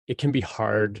it can be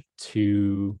hard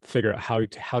to figure out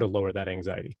how to lower that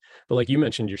anxiety. But like you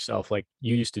mentioned yourself, like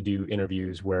you used to do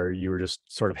interviews where you were just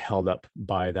sort of held up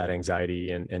by that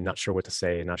anxiety and not sure what to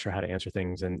say, not sure how to answer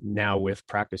things. And now with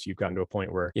practice, you've gotten to a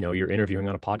point where, you're interviewing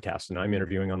on a podcast and I'm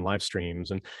interviewing on live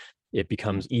streams, and it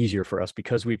becomes easier for us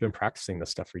because we've been practicing this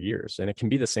stuff for years. And it can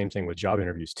be the same thing with job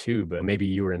interviews too. But maybe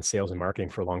you were in sales and marketing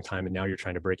for a long time and now you're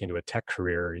trying to break into a tech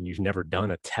career and you've never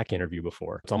done a tech interview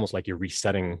before. It's almost like you're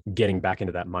resetting, getting back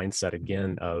into that mindset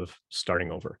again of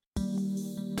starting over.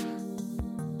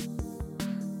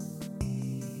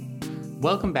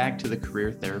 Welcome back to the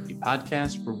Career Therapy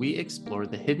Podcast, where we explore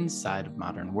the hidden side of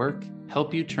modern work,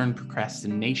 help you turn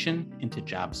procrastination into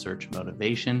job search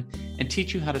motivation, and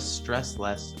teach you how to stress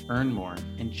less, earn more,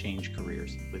 and change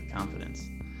careers with confidence.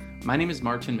 My name is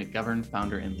Martin McGovern,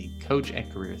 founder and lead coach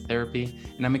at Career Therapy,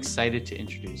 and I'm excited to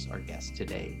introduce our guest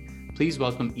today. Please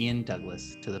welcome Ian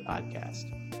Douglas to the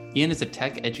podcast. Ian is a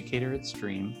tech educator at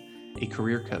Stream, a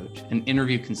career coach, an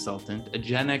interview consultant, a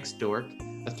Gen X dork,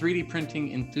 a 3D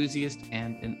printing enthusiast,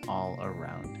 and an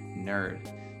all-around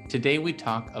nerd. Today, we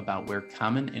talk about where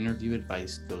common interview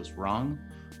advice goes wrong,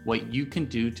 what you can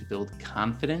do to build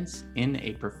confidence in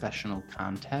a professional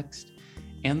context,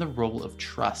 and the role of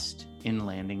trust in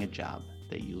landing a job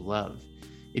that you love.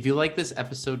 If you like this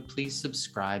episode, please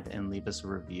subscribe and leave us a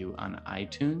review on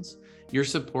iTunes. Your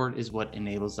support is what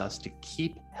enables us to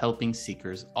keep helping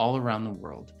seekers all around the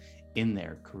world in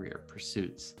their career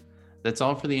pursuits. That's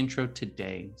all for the intro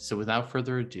today. So without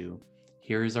further ado,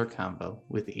 here is our convo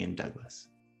with Ian Douglas.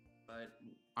 But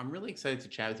I'm really excited to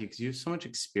chat with you because you have so much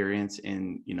experience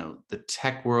in, the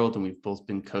tech world, and we've both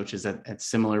been coaches at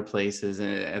similar places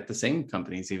and at the same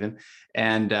companies even.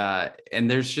 And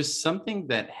there's just something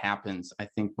that happens, I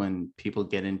think, when people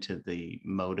get into the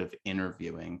mode of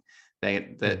interviewing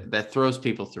that throws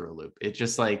people through a loop. It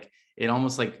just it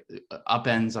almost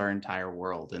upends our entire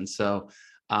world. And so,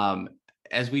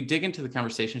 as we dig into the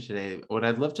conversation today, what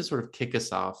I'd love to sort of kick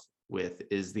us off with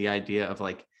is the idea of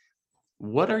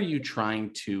what are you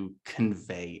trying to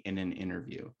convey in an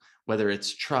interview, whether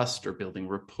it's trust or building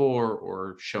rapport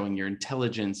or showing your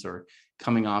intelligence or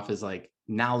coming off as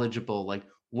knowledgeable.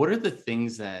 What are the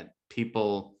things that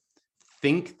people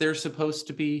think they're supposed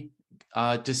to be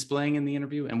displaying in the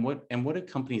interview, and what do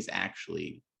companies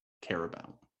actually care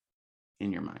about?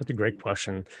 In your mind? That's a great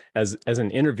question. As an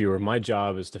interviewer, my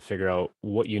job is to figure out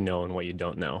what you know and what you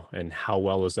don't know, and how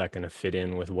well is that going to fit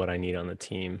in with what I need on the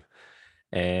team.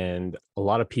 And a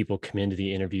lot of people come into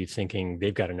the interview thinking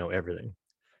they've got to know everything,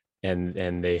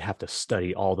 and they have to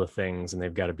study all the things, and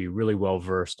they've got to be really well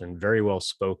versed and very well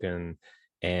spoken,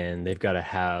 and they've got to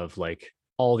have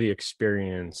all the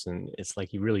experience. And it's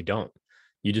you really don't.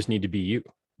 You just need to be you.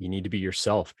 You need to be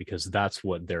yourself, because that's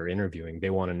what they're interviewing. They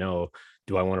want to know,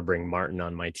 do I want to bring Martin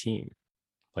on my team?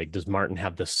 Does Martin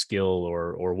have the skill,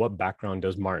 or what background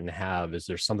does Martin have? Is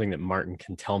there something that Martin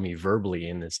can tell me verbally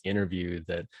in this interview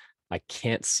that I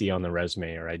can't see on the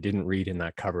resume, or I didn't read in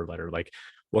that cover letter?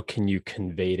 What can you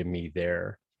convey to me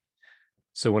there?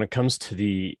 So when it comes to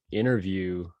the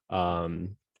interview,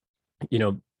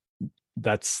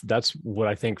 that's what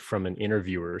I think from an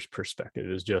interviewer's perspective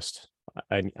is just,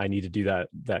 I need to do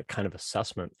that kind of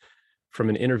assessment. From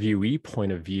an interviewee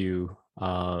point of view,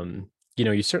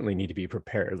 you certainly need to be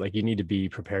prepared. You need to be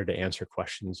prepared to answer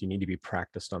questions. You need to be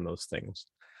practiced on those things.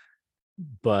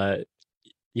 But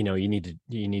you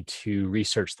need to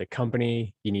research the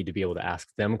company. You need to be able to ask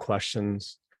them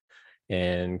questions.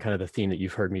 And kind of the theme that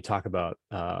you've heard me talk about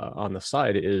on the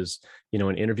side is,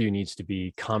 an interview needs to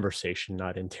be conversation,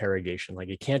 not interrogation.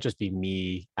 It can't just be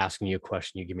me asking you a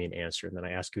question, you give me an answer, and then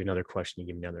I ask you another question, you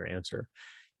give me another answer.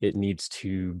 It needs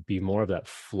to be more of that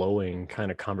flowing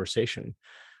kind of conversation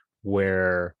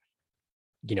where,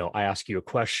 I ask you a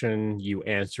question, you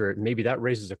answer it. Maybe that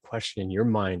raises a question in your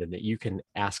mind, and that you can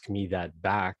ask me that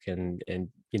back. And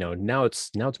now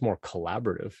it's more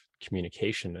collaborative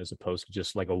communication, as opposed to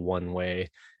just a one way,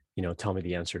 tell me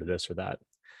the answer to this or that.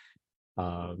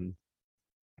 I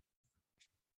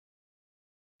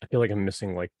feel like I'm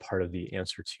missing part of the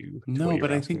answer to no,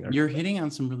 but I think you're hitting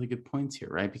on some really good points here,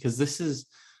 right? Because this is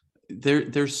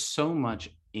there's so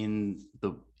much in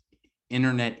the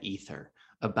internet ether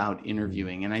about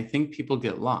interviewing, and I think people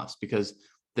get lost because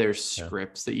there's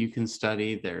scripts that you can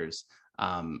study. There's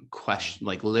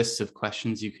lists of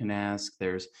questions you can ask.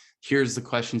 Here's the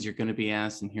questions you're going to be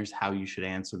asked, and here's how you should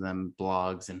answer them.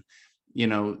 Blogs, and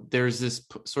there's this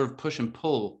sort of push and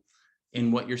pull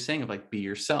in what you're saying of be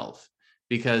yourself,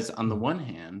 because on the one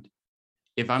hand,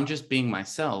 if I'm just being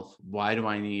myself, why do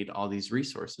I need all these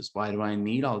resources? Why do I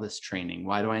need all this training?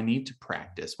 Why do I need to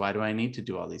practice? Why do I need to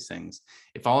do all these things?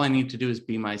 If all I need to do is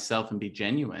be myself and be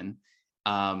genuine,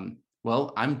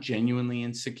 well, I'm genuinely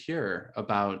insecure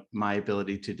about my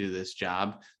ability to do this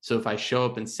job. So if I show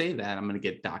up and say that, I'm going to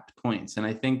get docked points. And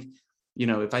I think,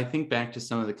 if I think back to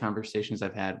some of the conversations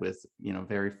I've had with,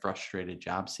 very frustrated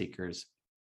job seekers,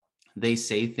 they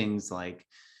say things like,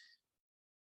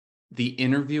 the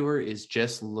interviewer is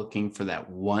just looking for that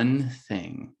one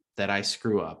thing that I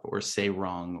screw up or say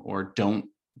wrong or don't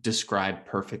describe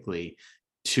perfectly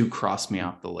to cross me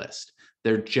off the list.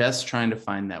 They're just trying to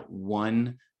find that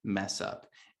one mess up.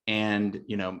 And,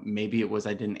 maybe it was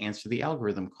I didn't answer the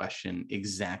algorithm question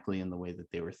exactly in the way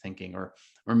that they were thinking, or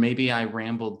maybe I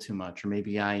rambled too much, or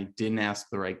maybe I didn't ask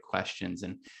the right questions.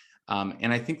 And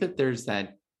I think that there's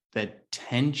that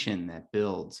tension that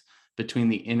builds between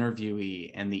the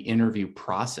interviewee and the interview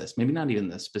process, maybe not even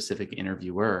the specific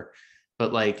interviewer,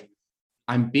 but like,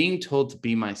 I'm being told to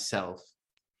be myself,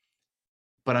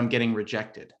 but I'm getting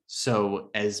rejected. So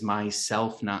as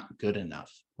myself not good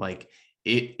enough? Like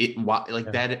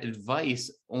that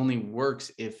advice only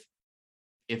works if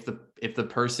the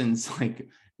person's like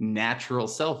natural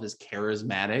self is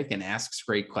charismatic and asks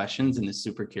great questions and is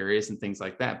super curious and things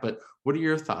like that. But what are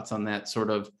your thoughts on that sort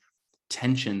of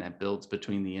tension that builds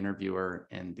between the interviewer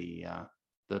and the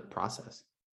process?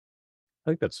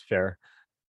 I think that's fair.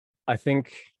 I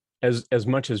think as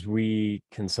much as we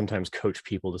can sometimes coach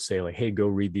people to say like, hey, go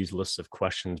read these lists of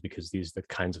questions because these are the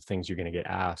kinds of things you're going to get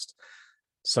asked.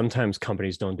 Sometimes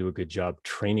companies don't do a good job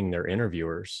training their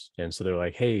interviewers. And so they're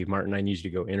like, hey, Martin, I need you to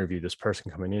go interview this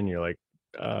person coming in. And you're like,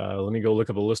 let me go look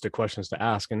up a list of questions to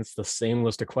ask. And it's the same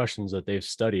list of questions that they've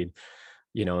studied,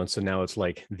 and so now it's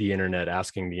like the internet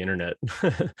asking the internet,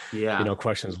 Yeah.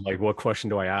 questions like, what question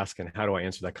do I ask and how do I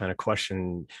answer that kind of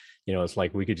question? It's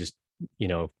like we could just,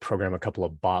 program a couple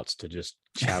of bots to just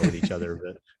chat with each other.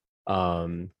 But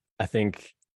I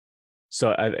think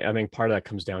so. I think part of that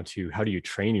comes down to how do you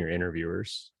train your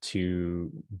interviewers to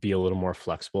be a little more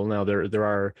flexible. Now, there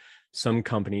are some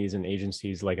companies and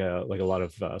agencies like a lot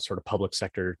of sort of public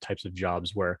sector types of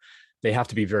jobs where they have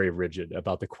to be very rigid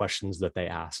about the questions that they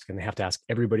ask, and they have to ask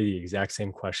everybody the exact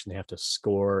same question. They have to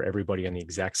score everybody on the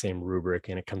exact same rubric,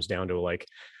 and it comes down to like,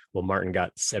 well, Martin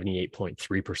got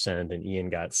 78.3% and Ian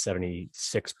got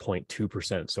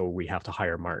 76.2%, so we have to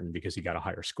hire Martin because he got a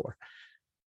higher score.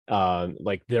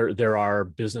 Like there are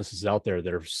businesses out there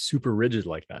that are super rigid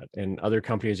like that, and other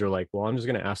companies are like, well, I'm just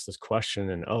going to ask this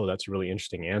question, and oh, that's a really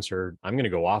interesting answer, I'm going to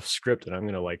go off script and I'm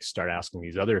going to like start asking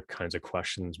these other kinds of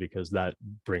questions because that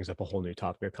brings up a whole new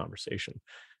topic of conversation.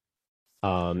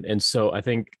 And so I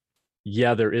think,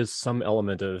 yeah, there is some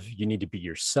element of you need to be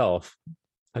yourself.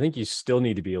 I think you still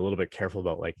need to be a little bit careful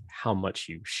about like how much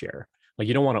you share. Like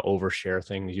you don't want to overshare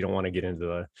things. You don't want to get into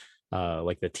the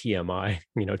like the TMI,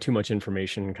 too much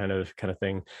information kind of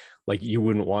thing. Like you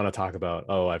wouldn't want to talk about,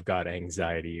 oh, I've got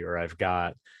anxiety or I've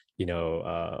got,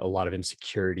 a lot of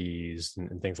insecurities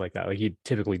and things like that. Like you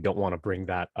typically don't want to bring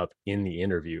that up in the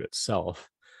interview itself.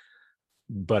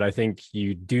 But I think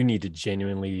you do need to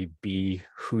genuinely be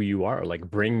who you are. Like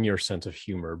bring your sense of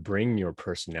humor, bring your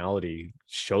personality,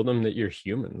 show them that you're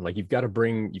human. Like you've got to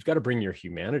bring your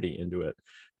humanity into it.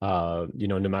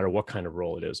 No matter what kind of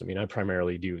role it is. I mean, I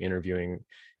primarily do interviewing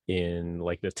in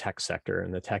like the tech sector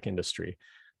and the tech industry.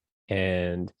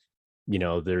 And,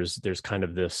 there's kind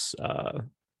of this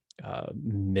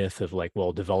myth of like,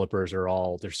 well, developers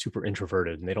they're super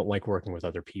introverted and they don't like working with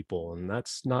other people. And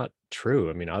that's not true.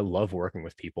 I mean, I love working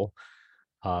with people.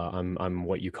 I'm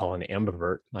what you call an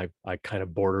ambivert. I kind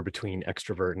of border between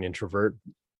extrovert and introvert.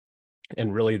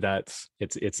 And really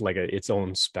it's like its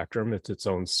own spectrum. It's its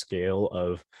own scale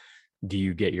of, do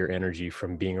you get your energy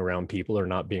from being around people or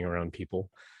not being around people?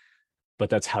 But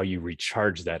that's how you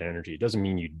recharge that energy. It doesn't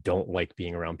mean you don't like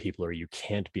being around people or you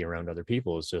can't be around other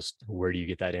people. It's just, where do you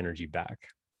get that energy back?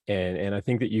 And I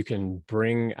think that you can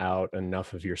bring out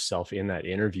enough of yourself in that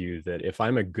interview that if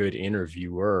I'm a good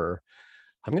interviewer,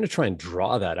 I'm going to try and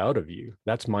draw that out of you.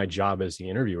 That's my job as the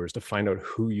interviewer, is to find out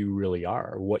who you really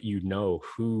are, what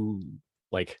who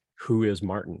is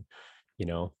Martin,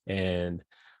 and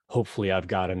hopefully I've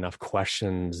got enough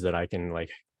questions that I can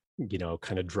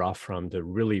kind of draw from to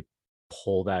really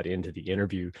pull that into the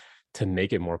interview to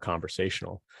make it more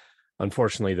conversational.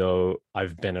 Unfortunately, though,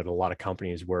 I've been at a lot of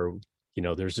companies where,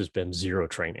 there's just been zero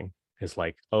training. It's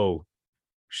like, oh,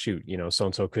 shoot,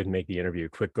 so-and-so couldn't make the interview.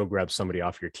 Quick, go grab somebody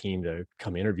off your team to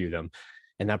come interview them.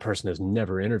 And that person has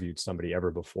never interviewed somebody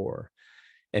ever before.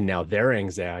 and now their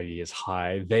anxiety is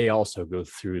high. They also go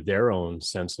through their own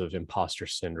sense of imposter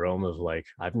syndrome of like,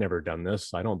 I've never done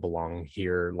this. I don't belong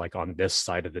here, like on this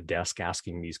side of the desk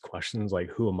asking these questions. Like,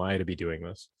 who am I to be doing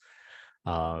this?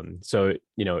 So,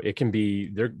 it can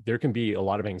be there can be a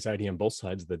lot of anxiety on both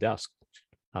sides of the desk.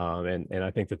 And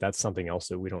I think that that's something else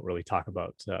that we don't really talk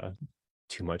about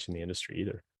too much in the industry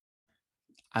either.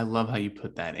 I love how you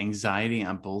put that, anxiety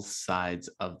on both sides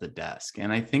of the desk.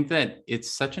 And I think that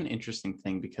it's such an interesting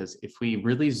thing, because if we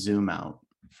really zoom out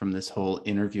from this whole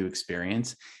interview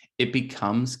experience, it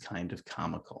becomes kind of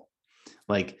comical.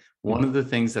 Like, one of the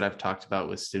things that I've talked about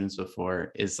with students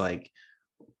before is like,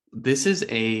 this is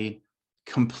a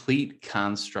complete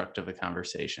construct of a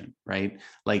conversation, right?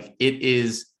 Like, it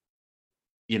is,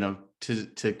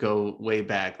 to go way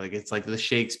back, like it's like the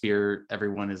Shakespeare,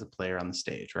 everyone is a player on the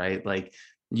stage, right? Like,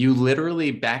 you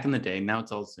literally, back in the day, now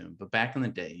it's all Zoom, but back in the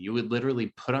day, you would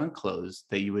literally put on clothes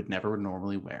that you would never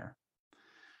normally wear,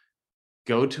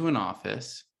 go to an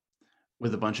office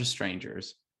with a bunch of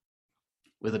strangers,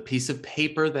 with a piece of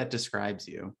paper that describes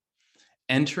you,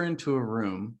 enter into a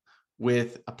room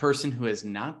with a person who has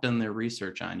not done their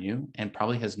research on you and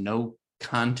probably has no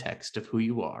context of who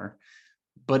you are,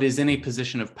 but is in a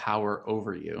position of power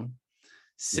over you,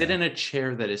 sit in a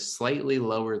chair that is slightly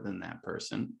lower than that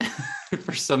person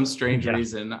for some strange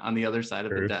reason on the other side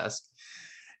of the desk,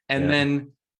 and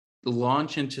then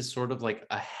launch into sort of like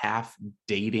a half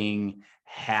dating,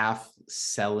 half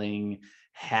selling,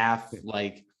 half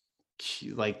like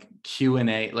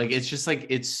Q&A. Like, it's just like,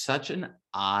 it's such an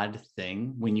odd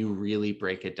thing when you really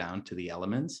break it down to the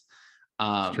elements.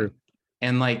 And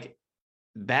like,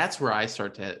 that's where I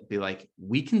start to be like,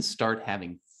 we can start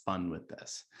having fun with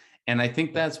this. And I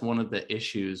think that's one of the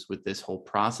issues with this whole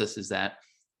process, is that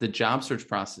the job search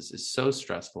process is so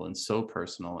stressful and so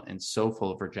personal and so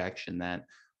full of rejection that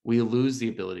we lose the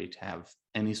ability to have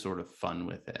any sort of fun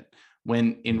with it.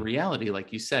 When in reality,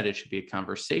 like you said, it should be a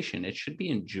conversation. It should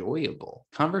be enjoyable.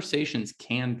 Conversations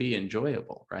can be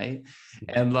enjoyable, right?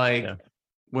 And like,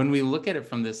 when we look at it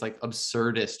from this like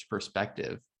absurdist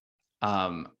perspective,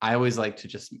 I always like to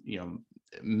just,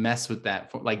 mess with that,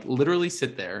 like literally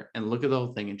sit there and look at the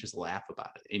whole thing and just laugh about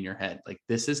it in your head. Like,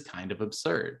 this is kind of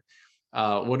absurd.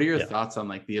 What are your thoughts on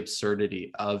like the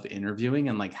absurdity of interviewing,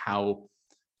 and like how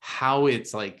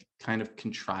it's like kind of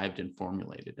contrived and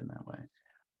formulated in that way?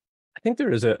 I think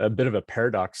there is a bit of a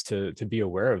paradox to be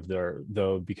aware of there,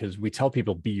 though, because we tell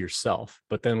people be yourself,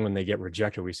 but then when they get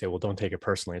rejected, we say, well, don't take it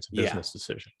personally. It's a business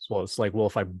decision. Well, it's like, well,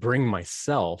 if I bring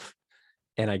myself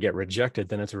and I get rejected,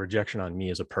 then it's a rejection on me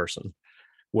as a person.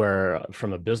 Where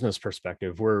from a business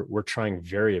perspective, we're trying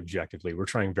very objectively. We're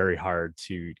trying very hard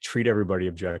to treat everybody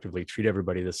objectively, treat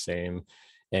everybody the same,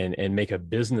 and make a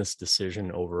business decision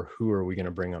over who are we going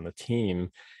to bring on the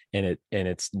team. And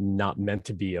it's not meant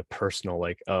to be a personal,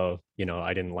 like, oh,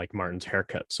 I didn't like Martin's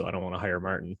haircut, so I don't want to hire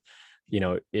Martin.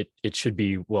 It should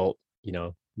be, well,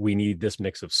 we need this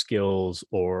mix of skills,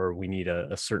 or we need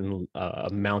a certain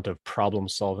amount of problem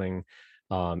solving.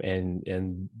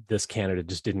 And this candidate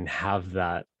just didn't have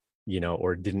that,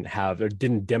 or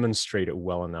didn't demonstrate it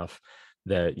well enough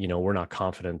that, we're not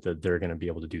confident that they're going to be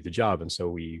able to do the job. And so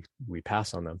we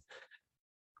pass on them.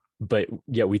 But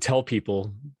yet we tell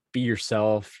people, be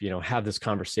yourself, have this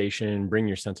conversation, bring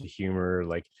your sense of humor.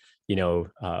 Like, we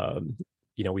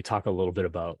talk a little bit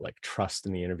about like trust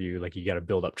in the interview. Like, you got to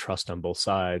build up trust on both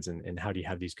sides, and how do you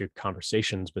have these good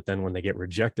conversations? But then when they get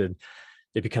rejected,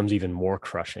 it becomes even more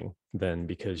crushing then,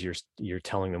 because you're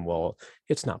telling them, well,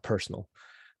 it's not personal,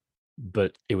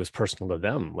 but it was personal to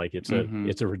them. Like, it's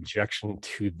a rejection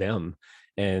to them.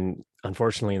 And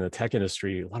unfortunately, in the tech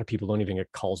industry, a lot of people don't even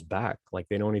get calls back. Like,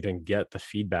 they don't even get the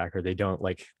feedback, or they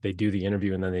do the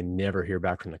interview and then they never hear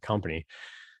back from the company.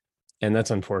 And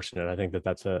that's unfortunate. I think that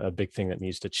that's a big thing that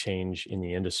needs to change in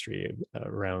the industry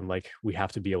around, like, we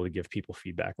have to be able to give people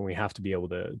feedback, and we have to be able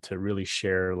to really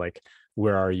share, like,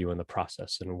 where are you in the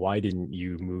process, and why didn't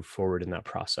you move forward in that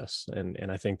process? And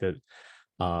I think that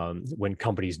when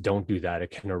companies don't do that,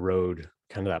 it can erode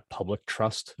kind of that public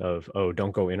trust of, oh,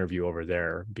 don't go interview over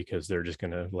there, because they're just going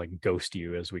to like ghost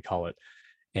you, as we call it.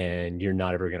 And you're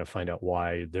not ever going to find out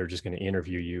why. They're just going to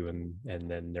interview you and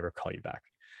then never call you back.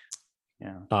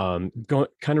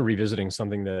 Kind of revisiting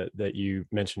something that you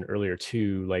mentioned earlier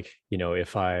too, like,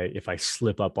 if I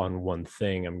slip up on one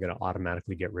thing, I'm going to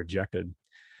automatically get rejected.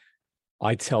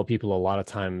 I tell people a lot of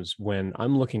times, when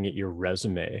I'm looking at your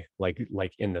resume, like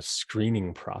in the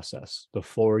screening process,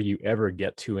 before you ever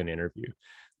get to an interview,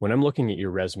 when I'm looking at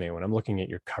your resume, when I'm looking at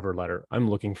your cover letter, I'm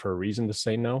looking for a reason to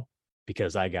say no,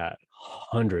 because I got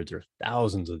hundreds or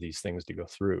thousands of these things to go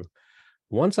through.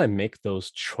 Once I make those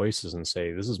choices and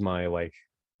say, this is my, like,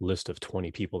 list of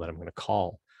 20 people that I'm going to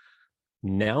call.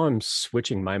 Now I'm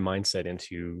switching my mindset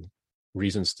into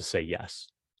reasons to say yes,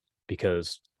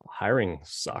 because hiring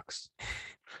sucks.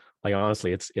 Like,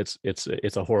 honestly,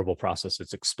 it's a horrible process.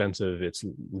 It's expensive, it's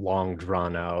long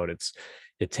drawn out,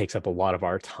 it takes up a lot of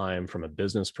our time from a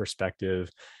business perspective.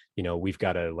 We've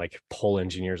got to like pull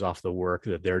engineers off the work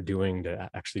that they're doing to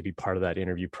actually be part of that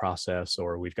interview process,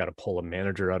 or we've got to pull a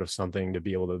manager out of something to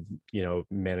be able to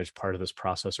manage part of this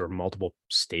process, or multiple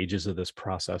stages of this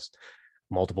process,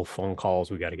 multiple phone calls.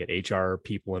 We got to get HR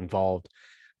people involved.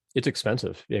 It's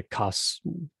expensive. It costs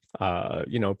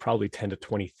probably $10,000 to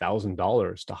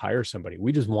 $20,000 to hire somebody.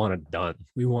 We just want it done.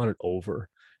 We want it over.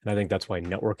 And I think that's why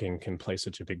networking can play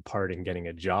such a big part in getting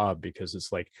a job, because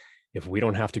it's like, if we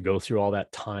don't have to go through all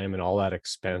that time and all that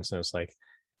expense, and it's like,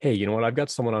 hey, you know what? I've got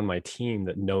someone on my team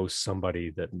that knows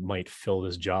somebody that might fill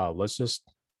this job. Let's just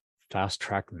fast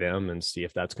track them and see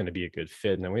if that's going to be a good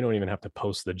fit. And then we don't even have to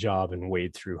post the job and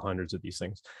wade through hundreds of these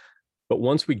things. But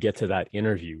once we get to that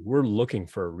interview, we're looking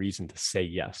for a reason to say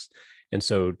yes. And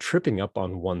so tripping up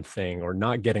on one thing or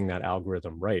not getting that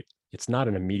algorithm right, it's not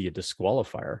an immediate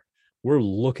disqualifier. We're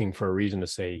looking for a reason to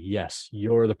say, yes,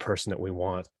 you're the person that we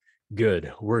want.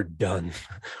 Good, we're done.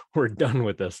 We're done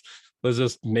with this. Let's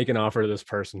just make an offer to this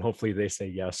person. Hopefully they say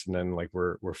yes. And then like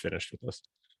we're finished with this.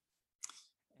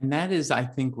 And that is, I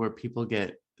think, where people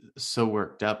get so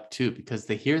worked up too, because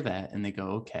they hear that and they go,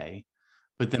 okay,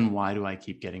 but then why do I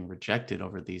keep getting rejected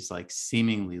over these like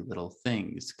seemingly little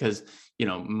things? Because,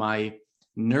 my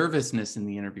nervousness in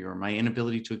the interview or my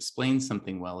inability to explain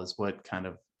something well is what kind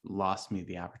of lost me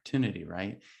the opportunity.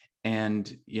 Right.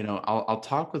 And, I'll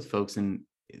talk with folks, and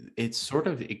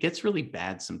it gets really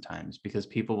bad sometimes, because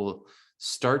people will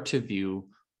start to view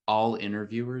all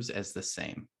interviewers as the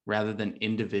same rather than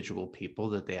individual people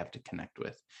that they have to connect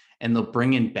with. And they'll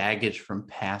bring in baggage from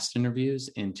past interviews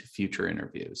into future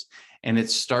interviews. And it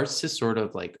starts to sort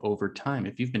of like, over time,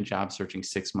 if you've been job searching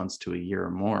 6 months to a year or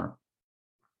more,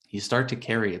 you start to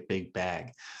carry a big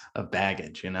bag of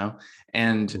baggage, and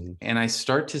I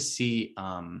start to see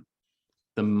the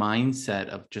mindset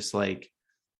of just like,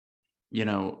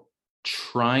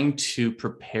 trying to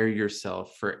prepare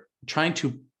yourself for trying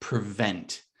to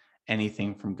prevent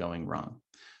anything from going wrong.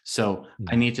 So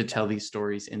I need to tell these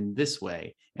stories in this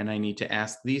way, and I need to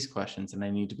ask these questions, and I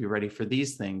need to be ready for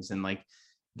these things. And like,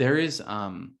 there's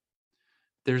an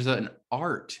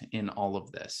art in all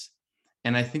of this.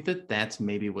 And I think that that's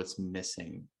maybe what's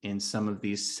missing in some of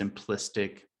these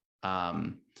simplistic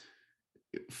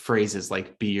phrases,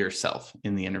 like be yourself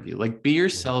in the interview. Like, be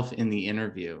yourself in the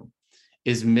interview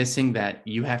is missing that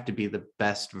you have to be the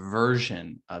best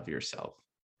version of yourself,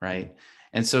 right?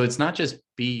 And so it's not just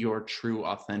be your true,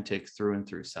 authentic, through and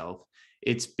through self.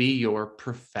 It's be your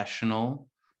professional,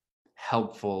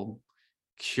 helpful,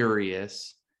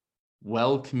 curious,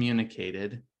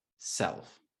 well-communicated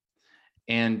self.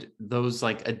 And those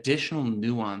like additional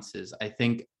nuances, I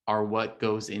think, are what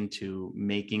goes into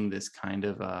making this kind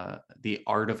of the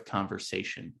art of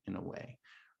conversation in a way,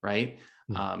 right?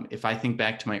 If I think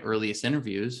back to my earliest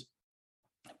interviews,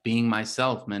 being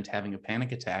myself meant having a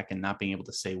panic attack and not being able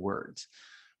to say words.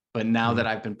 But now that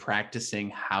I've been practicing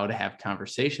how to have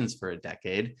conversations for a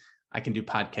decade, I can do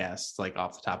podcasts like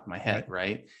off the top of my head,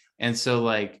 right? And so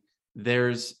like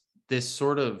there's this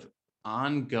sort of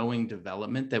ongoing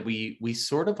development that we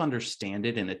sort of understand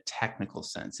it in a technical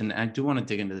sense. And I do want to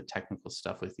dig into the technical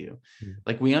stuff with you.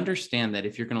 Like, we understand that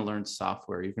if you're going to learn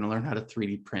software, you're going to learn how to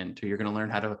 3D print, or you're going to learn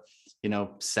how to,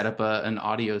 set up an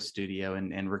audio studio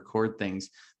and record things.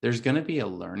 There's going to be a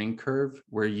learning curve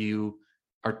where you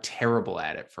are terrible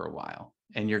at it for a while,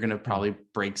 and you're going to probably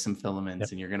break some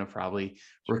filaments, and you're going to probably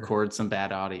record some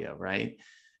bad audio, right?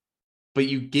 But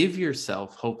you give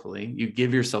yourself, hopefully, you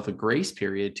give yourself a grace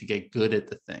period to get good at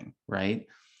the thing, right?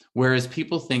 Whereas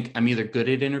people think I'm either good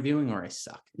at interviewing or I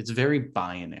suck. It's very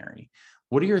binary.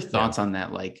 What are your thoughts on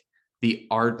that? Like the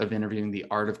art of interviewing, the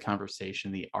art of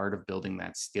conversation, the art of building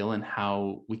that skill, and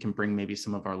how we can bring maybe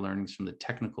some of our learnings from the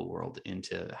technical world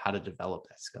into how to develop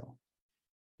that skill?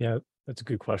 Yeah, that's a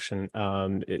good question.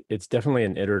 It's definitely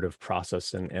an iterative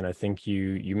process. And I think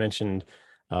you mentioned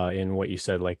in what you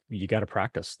said, like, you got to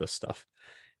practice this stuff.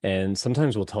 And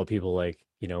sometimes we'll tell people, like,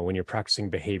 when you're practicing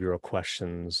behavioral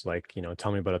questions, like,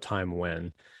 tell me about a time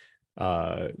when,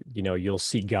 you'll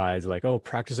see guides like, oh,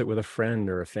 practice it with a friend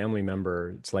or a family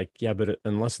member. It's like, yeah, but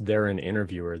unless they're an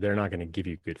interviewer, they're not going to give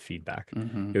you good feedback.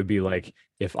 It would be like,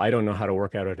 if I don't know how to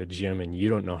work out at a gym and you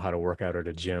don't know how to work out at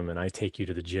a gym, and I take you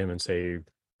to the gym and say,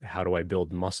 how do I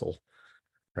build muscle?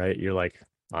 Right? You're like,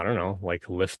 I don't know, like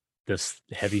lift this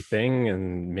heavy thing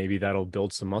and maybe that'll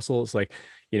build some muscle. It's like,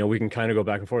 we can kind of go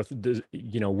back and forth.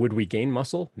 Would we gain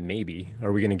muscle? Maybe.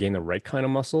 Are we going to gain the right kind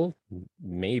of muscle?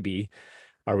 Maybe.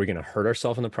 Are we going to hurt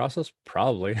ourselves in the process?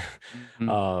 Probably.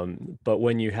 Mhm. But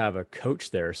when you have a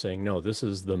coach there saying, no, this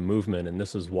is the movement, and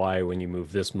this is why when you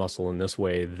move this muscle in this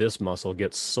way, this muscle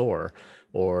gets sore.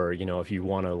 Or, if you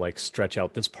want to like stretch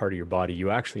out this part of your body,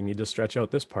 you actually need to stretch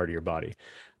out this part of your body.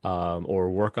 Or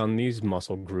work on these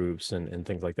muscle groups and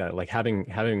things like that. Like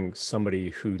having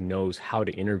somebody who knows how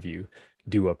to interview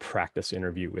do a practice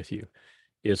interview with you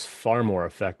is far more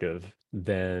effective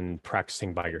than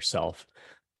practicing by yourself.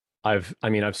 I've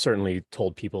certainly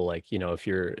told people like, if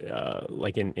you're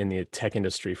like in the tech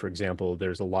industry, for example,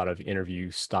 there's a lot of interview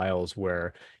styles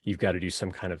where you've got to do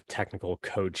some kind of technical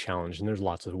code challenge. And there's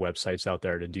lots of websites out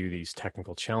there to do these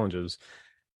technical challenges.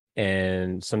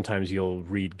 And sometimes you'll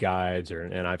read guides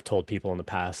and I've told people in the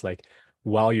past, like,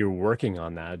 while you're working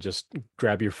on that, just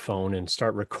grab your phone and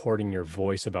start recording your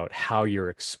voice about how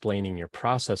you're explaining your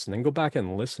process and then go back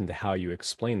and listen to how you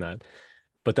explain that.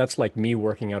 But that's like me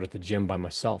working out at the gym by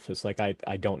myself. It's like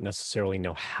I don't necessarily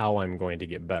know how I'm going to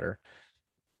get better.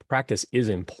 Practice is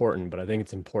important, but I think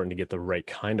it's important to get the right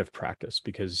kind of practice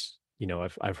because,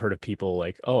 I've heard of people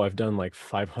like, oh, I've done like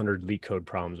 500 leak code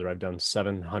problems or I've done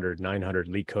 700, 900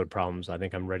 leak code problems. I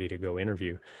think I'm ready to go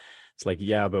interview. It's like,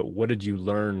 yeah, but what did you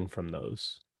learn from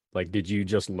those? Like, did you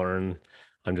just learn,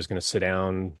 I'm just going to sit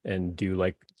down and do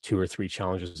like 2 or 3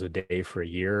 challenges a day for a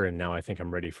year, and now I think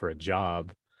I'm ready for a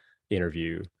job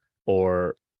interview?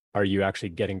 Or are you actually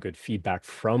getting good feedback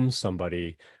from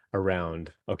somebody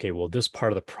around, okay, well, this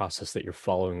part of the process that you're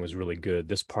following was really good.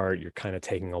 This part, you're kind of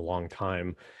taking a long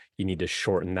time. You need to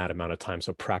shorten that amount of time.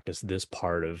 So practice this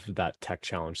part of that tech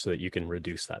challenge so that you can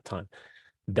reduce that time.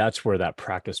 That's where that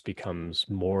practice becomes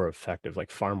more effective, like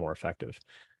far more effective.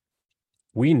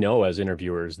 We know as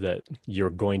interviewers that you're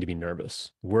going to be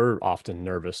nervous. We're often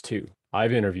nervous too.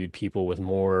 I've interviewed people with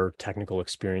more technical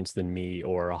experience than me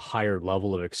or a higher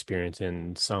level of experience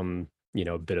in some,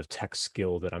 bit of tech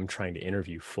skill that I'm trying to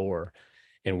interview for.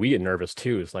 And we get nervous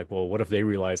too. It's like, well, what if they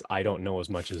realize I don't know as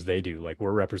much as they do? Like,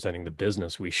 we're representing the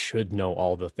business. We should know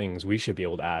all the things. We should be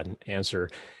able to add and answer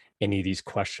any of these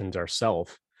questions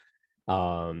ourselves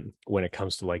when it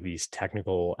comes to like these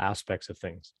technical aspects of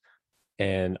things.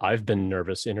 And I've been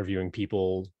nervous interviewing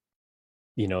people,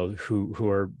 who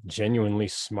are genuinely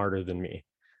smarter than me.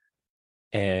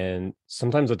 And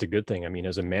sometimes that's a good thing. I mean,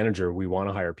 as a manager, we want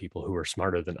to hire people who are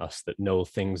smarter than us, that know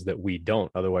things that we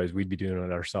don't. Otherwise, we'd be doing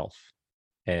it ourselves.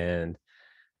 And,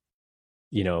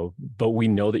 but we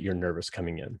know that you're nervous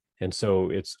coming in. And so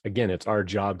it's our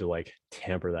job to like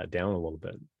tamper that down a little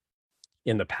bit.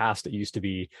 In the past, it used to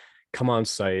be come on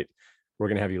site, we're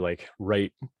going to have you like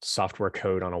write software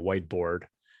code on a whiteboard,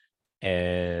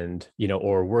 and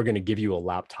or we're going to give you a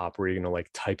laptop where you're going to like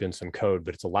type in some code,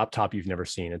 but it's a laptop you've never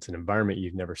seen, it's an environment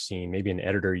you've never seen, maybe an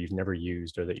editor you've never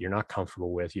used or that you're not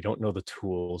comfortable with, you don't know the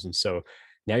tools, and so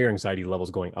now your anxiety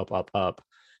level's going up up up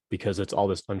because it's all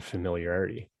this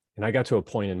unfamiliarity. And I got to a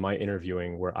point in my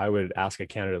interviewing where I would ask a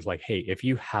candidate like, hey, if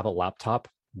you have a laptop,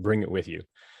 bring it with you.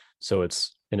 So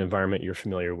it's an environment you're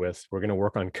familiar with, we're going to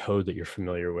work on code that you're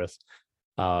familiar with.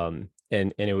 And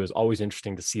it was always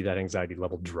interesting to see that anxiety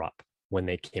level drop when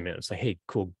they came in. It's like, hey,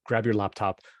 cool, grab your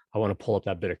laptop. I want to pull up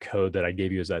that bit of code that I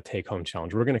gave you as that take home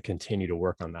challenge. We're going to continue to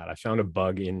work on that. I found a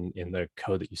bug in the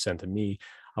code that you sent to me.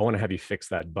 I want to have you fix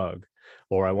that bug,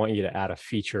 or I want you to add a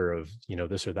feature of,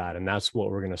 this or that. And that's what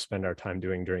we're going to spend our time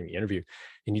doing during the interview.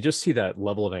 And you just see that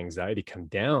level of anxiety come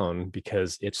down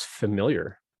because it's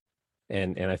familiar.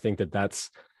 And I think that that's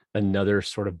another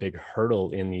sort of big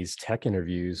hurdle in these tech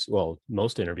interviews. Well,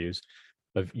 most interviews,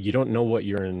 of you don't know what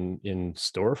you're in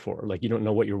store for. Like, you don't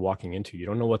know what you're walking into. You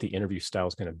don't know what the interview style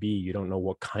is going to be. You don't know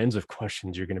what kinds of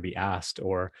questions you're going to be asked.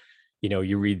 Or,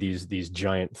 you read these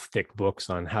giant thick books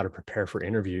on how to prepare for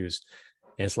interviews.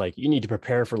 And it's like, you need to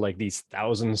prepare for like these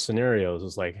 1,000 scenarios.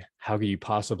 It's like, how could you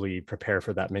possibly prepare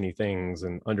for that many things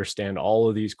and understand all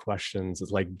of these questions?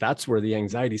 It's like, that's where the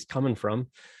anxiety is coming from,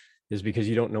 is because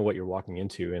you don't know what you're walking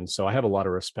into. And so I have a lot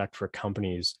of respect for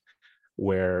companies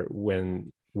where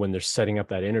when they're setting up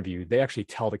that interview, they actually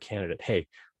tell the candidate, hey,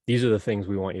 these are the things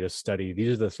we want you to study.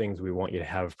 These are the things we want you to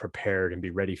have prepared and be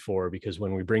ready for, because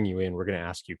when we bring you in, we're going to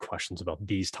ask you questions about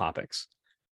these topics.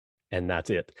 And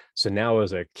that's it. So now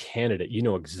as a candidate, you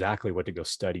know exactly what to go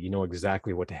study. You know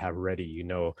exactly what to have ready. You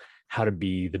know how to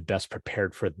be the best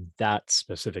prepared for that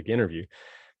specific interview.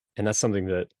 And that's something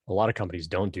that a lot of companies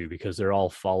don't do because they're all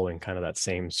following kind of that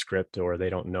same script, or they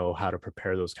don't know how to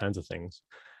prepare those kinds of things.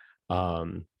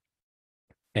 And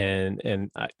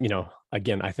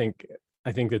again, I think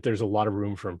I think that there's a lot of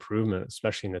room for improvement,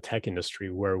 especially in the tech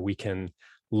industry, where we can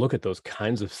look at those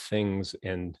kinds of things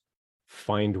and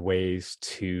find ways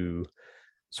to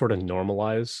sort of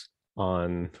normalize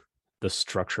on the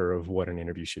structure of what an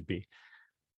interview should be.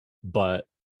 But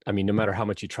I mean, no matter how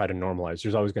much you try to normalize,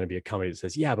 there's always going to be a company that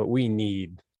says, yeah, but we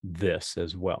need this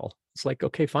as well. It's like,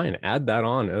 okay, fine, add that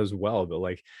on as well. But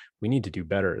like, we need to do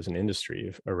better as an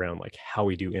industry around like how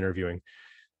we do interviewing,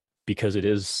 because it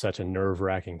is such a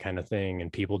nerve-wracking kind of thing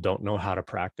and people don't know how to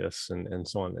practice and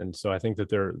so on. And so I think that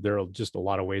there are just a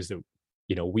lot of ways that,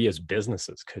 you know, we as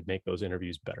businesses could make those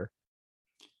interviews better.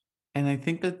 And I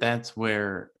think that that's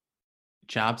where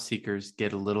job seekers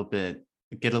get a little bit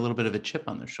of a chip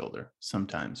on their shoulder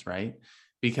sometimes, right?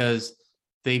 Because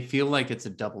they feel like it's a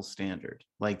double standard.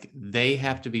 Like they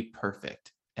have to be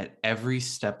perfect at every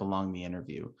step along the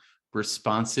interview,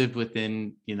 responsive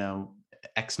within,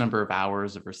 X number of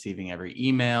hours of receiving every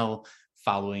email,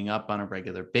 following up on a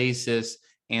regular basis,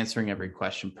 answering every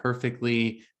question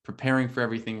perfectly, preparing for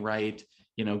everything right,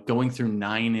 going through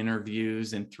 9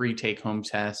 interviews and 3 take-home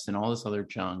tests and all this other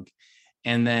junk.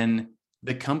 And then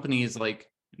the company is like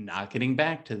not getting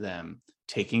back to them,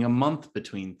 taking a month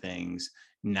between things,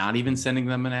 not even sending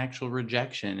them an actual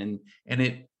rejection. And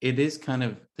it is kind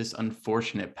of this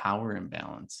unfortunate power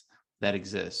imbalance that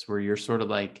exists where you're sort of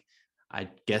like, I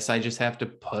guess I just have to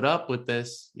put up with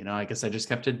this, I guess I just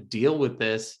have to deal with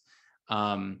this.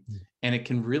 And it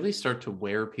can really start to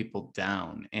wear people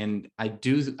down. And I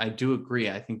do agree.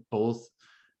 I think both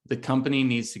the company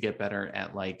needs to get better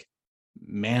at like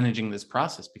managing this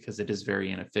process because it is very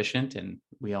inefficient. And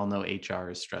we all know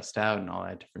HR is stressed out and all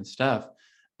that different stuff.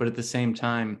 But at the same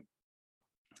time,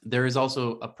 there is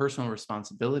also a personal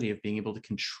responsibility of being able to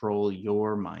control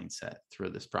your mindset through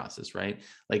this process, right?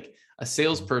 Like a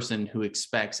salesperson who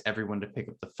expects everyone to pick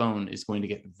up the phone is going to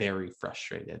get very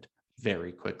frustrated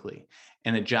very quickly.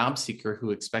 And a job seeker who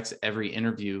expects every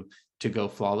interview to go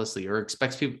flawlessly or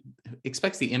expects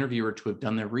the interviewer to have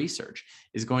done their research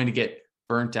is going to get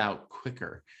burnt out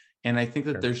quicker. And I think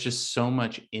that there's just so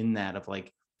much in that of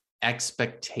like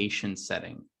expectation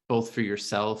setting, both for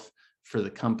yourself, for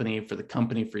the company,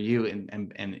 for you,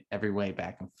 and every way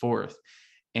back and forth.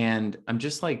 And I'm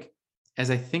just like,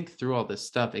 as I think through all this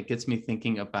stuff, it gets me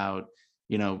thinking about,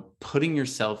 putting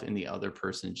yourself in the other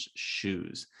person's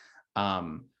shoes.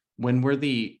 When we're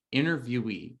the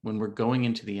interviewee, when we're going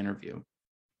into the interview,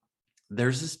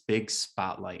 there's this big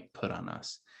spotlight put on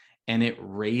us and it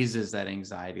raises that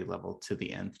anxiety level to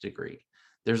the nth degree.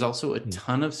 There's also a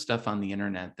ton of stuff on the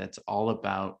internet that's all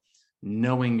about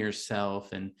knowing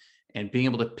yourself and being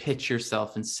able to pitch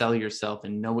yourself and sell yourself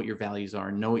and know what your values are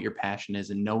and know what your passion is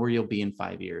and know where you'll be in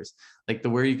 5 years. Like the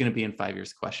where are you going to be in 5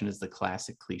 years question is the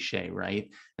classic cliche, right?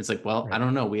 It's like, well, I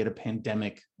don't know. We had a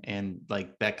pandemic and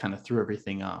like that kind of threw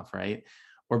everything off, right?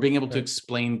 Or being able to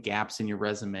explain gaps in your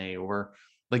resume, or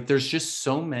like there's just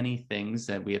so many things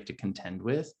that we have to contend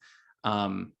with.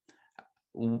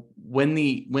 When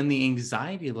the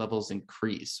anxiety levels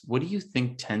increase, what do you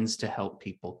think tends to help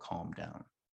people calm down?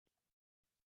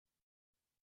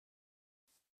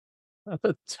 That's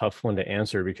a tough one to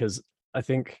answer because I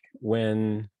think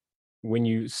when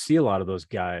you see a lot of those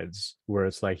guides where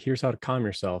it's like, here's how to calm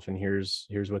yourself and here's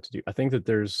what to do, I think that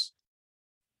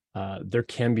there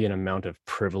can be an amount of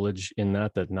privilege in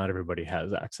that not everybody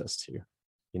has access to.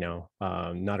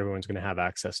 Not everyone's going to have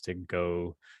access to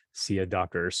go see a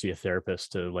doctor or see a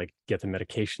therapist to like get the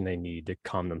medication they need to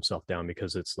calm themselves down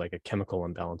because it's like a chemical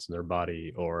imbalance in their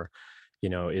body, or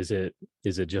is it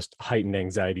just heightened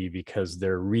anxiety because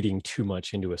they're reading too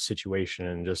much into a situation,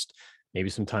 and just maybe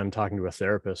some time talking to a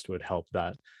therapist would help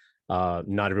that.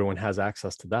 Not everyone has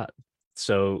access to that.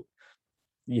 So,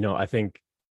 I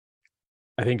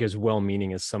think as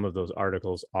well-meaning as some of those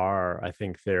articles are, I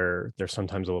think they're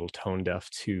sometimes a little tone deaf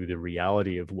to the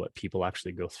reality of what people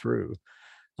actually go through.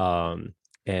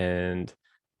 And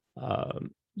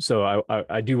so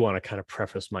I do want to kind of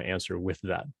preface my answer with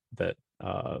that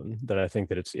I think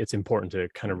that it's important to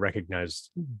kind of recognize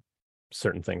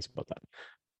certain things about that.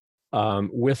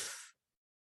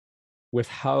 With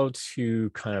how to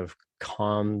kind of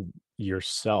calm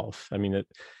yourself. I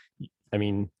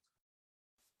mean,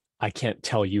 I can't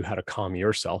tell you how to calm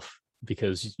yourself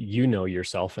because you know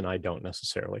yourself and I don't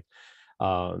necessarily.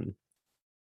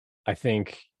 I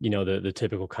think, the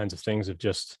typical kinds of things of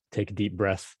just take a deep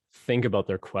breath, think about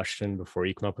their question before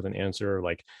you come up with an answer,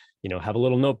 like, have a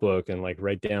little notebook and like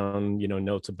write down,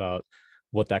 notes about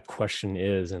what that question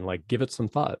is and like give it some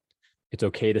thought. It's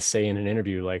okay to say in an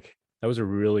interview, like, That was a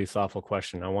really thoughtful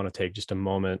question. I want to take just a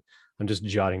moment. I'm just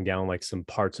jotting down like some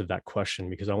parts of that question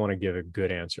because I want to give a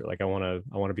good answer. Like I want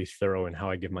to be thorough in how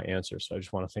I give my answer. So I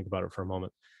just want to think about it for a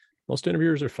moment. Most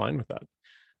interviewers are fine with that.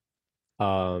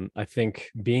 I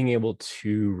think being able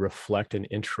to reflect and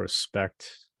introspect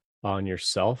on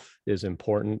yourself is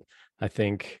important. I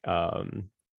think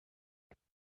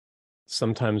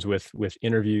sometimes with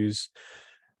interviews,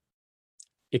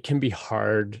 it can be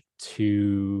hard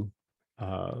to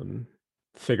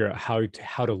figure out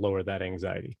how to lower that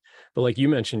anxiety. But like you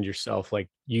mentioned yourself, like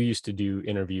you used to do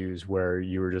interviews where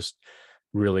you were just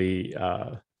really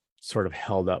sort of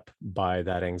held up by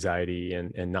that anxiety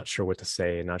and not sure what to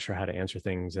say and not sure how to answer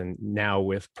things. And now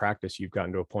with practice, you've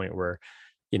gotten to a point where,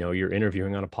 you know, you're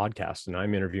interviewing on a podcast and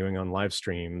I'm interviewing on live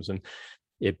streams, and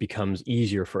it becomes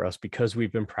easier for us because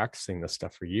we've been practicing this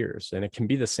stuff for years. And it can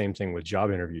be the same thing with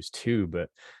job interviews too. But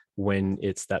when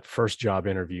it's that first job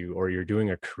interview or you're doing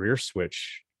a career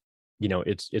switch, you know,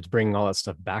 it's bringing all that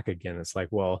stuff back again. It's like,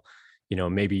 well, you know,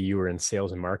 maybe you were in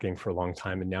sales and marketing for a long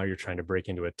time and now you're trying to break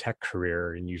into a tech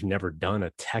career and you've never done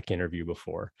a tech interview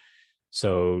before.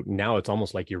 So now it's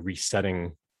almost like you're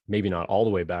resetting, maybe not all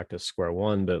the way back to square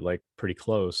one, but like pretty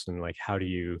close. And like, how do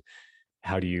you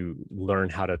learn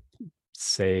how to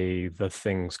say the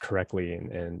things correctly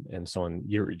and so on?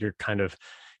 You're kind of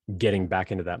getting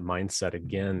back into that mindset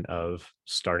again of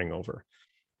starting over.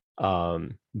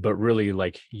 But really,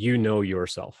 like, you know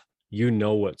yourself, you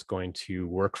know what's going to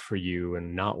work for you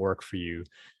and not work for you.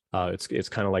 It's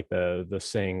kind of like the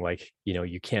saying, like, you know,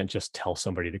 you can't just tell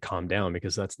somebody to calm down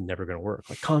because that's never going to work.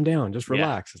 Like, calm down, just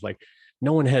relax. It's like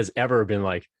no one has ever been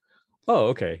like, oh,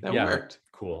 okay, that worked.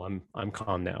 Cool. I'm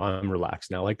calm now. I'm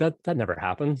relaxed now. Like that never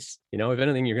happens. You know, if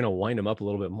anything, you're gonna wind them up a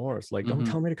little bit more. It's like, don't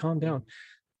tell me to calm down.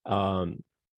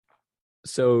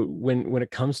 So when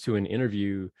it comes to an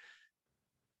interview,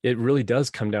 it really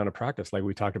does come down to practice. Like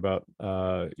we talked about,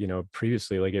 you know,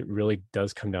 previously, like it really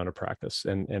does come down to practice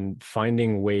and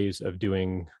finding ways of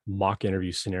doing mock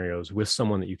interview scenarios with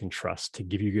someone that you can trust to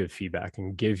give you good feedback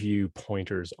and give you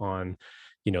pointers on,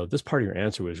 you know, this part of your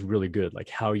answer was really good. Like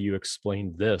how you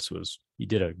explained this was, you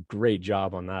did a great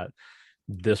job on that.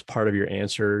 This part of your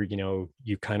answer, you know,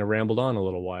 you kind of rambled on a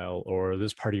little while, or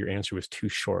this part of your answer was too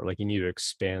short. Like you need to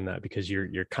expand that because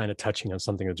you're kind of touching on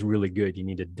something that's really good. You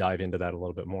need to dive into that a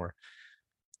little bit more.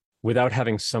 Without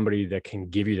having somebody that can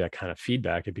give you that kind of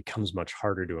feedback, it becomes much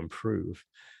harder to improve.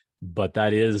 But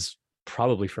that is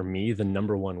probably for me the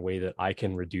number one way that I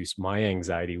can reduce my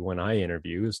anxiety when I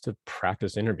interview is to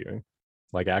practice interviewing,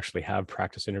 like actually have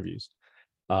practice interviews.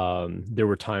 There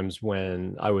were times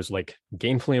when I was like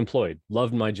gainfully employed,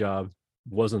 loved my job,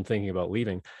 wasn't thinking about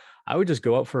leaving. I would just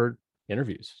go out for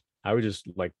interviews. I would just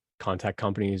like contact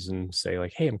companies and say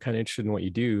like, hey, I'm kind of interested in what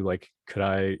you do. Like, could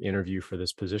I interview for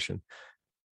this position?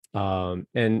 And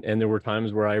there were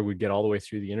times where I would get all the way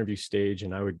through the interview stage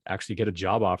and I would actually get a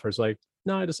job offer. It's like,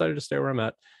 no, I decided to stay where I'm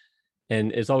at.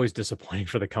 And it's always disappointing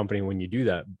for the company when you do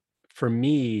that. For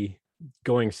me,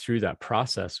 going through that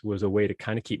process was a way to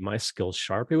kind of keep my skills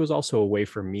sharp. It was also a way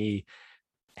for me,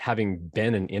 having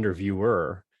been an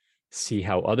interviewer, see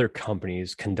how other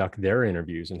companies conduct their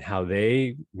interviews and how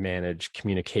they manage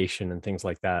communication and things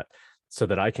like that, so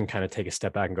that I can kind of take a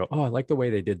step back and go, oh, I like the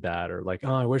way they did that. Or like,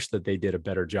 oh, I wish that they did a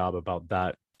better job about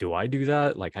that. Do I do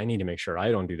that? Like, I need to make sure I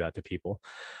don't do that to people.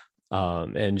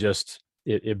 And just,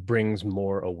 it brings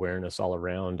more awareness all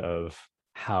around of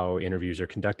how interviews are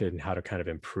conducted and how to kind of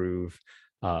improve,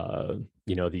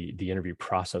 you know, the interview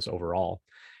process overall.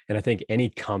 And I think any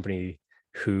company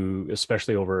who,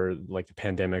 especially over like the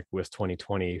pandemic with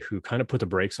 2020, who kind of put the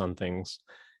brakes on things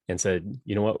and said,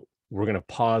 you know what, we're going to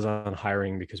pause on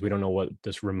hiring because we don't know what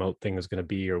this remote thing is going to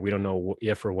be, or we don't know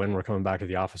if or when we're coming back to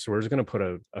the office. So we're just going to put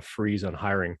a freeze on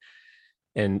hiring.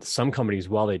 And some companies,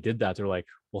 while they did that, they're like,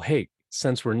 well, hey,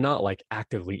 since we're not like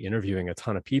actively interviewing a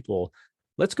ton of people,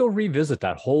 let's go revisit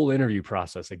that whole interview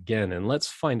process again. And let's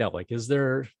find out, like, is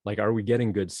there, like, are we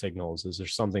getting good signals? Is there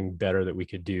something better that we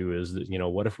could do? Is that, you know,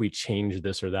 what if we change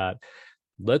this or that?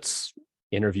 Let's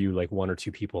interview like one or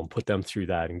two people and put them through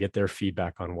that and get their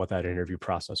feedback on what that interview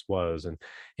process was,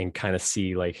 and kind of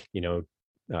see, like, you know,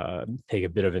 take a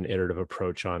bit of an iterative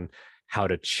approach on how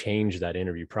to change that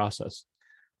interview process.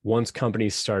 Once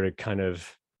companies started kind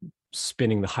of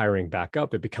spinning the hiring back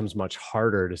up, it becomes much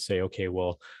harder to say, okay,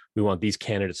 well, we want these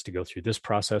candidates to go through this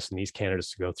process and these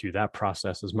candidates to go through that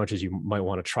process. As much as you might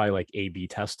want to try like A/B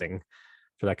testing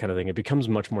for that kind of thing, it becomes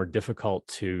much more difficult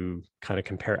to kind of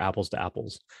compare apples to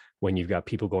apples when you've got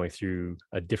people going through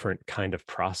a different kind of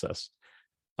process.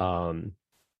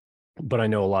 But I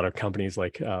know a lot of companies,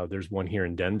 like there's one here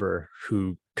in Denver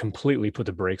who completely put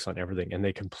the brakes on everything, and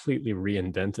they completely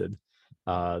reinvented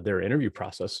their interview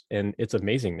process. And it's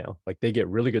amazing now. Like they get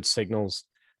really good signals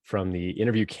from the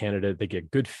interview candidate. They get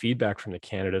good feedback from the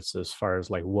candidates as far as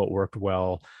like what worked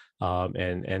well,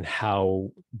 and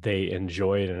how they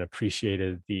enjoyed and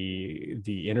appreciated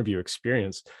the interview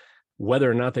experience, whether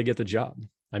or not they get the job.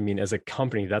 I mean, as a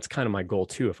company, that's kind of my goal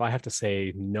too. If I have to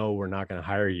say no, we're not going to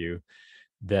hire you,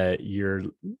 that you're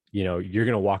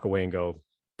going to walk away and go,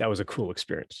 that was a cool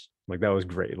experience. Like that was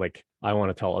great. Like I want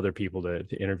to tell other people to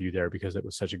interview there because it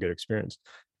was such a good experience.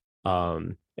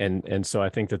 And so I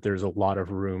think that there's a lot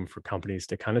of room for companies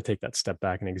to kind of take that step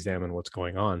back and examine what's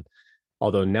going on.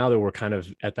 Although now that we're kind of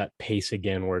at that pace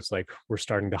again, where it's like we're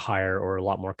starting to hire, or a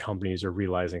lot more companies are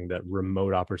realizing that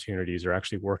remote opportunities are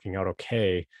actually working out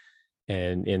okay.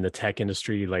 And in the tech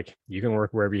industry, like you can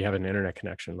work wherever you have an internet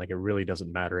connection. Like it really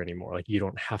doesn't matter anymore. Like you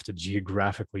don't have to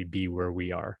geographically be where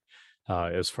we are,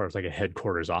 as far as like a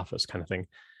headquarters office kind of thing.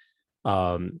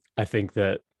 I think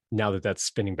that now that that's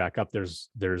spinning back up,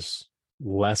 there's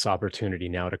less opportunity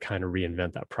now to kind of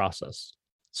reinvent that process.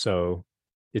 So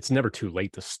it's never too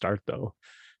late to start though,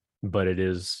 but it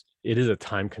is a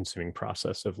time consuming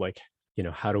process of like,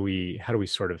 how do we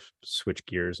sort of switch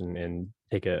gears and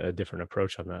take a different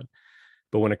approach on that.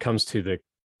 But when it comes to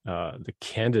the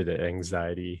candidate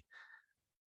anxiety,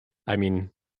 I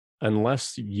mean,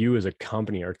 unless you as a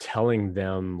company are telling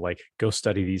them like, go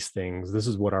study these things, this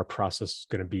is what our process is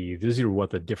going to be, these are what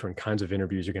the different kinds of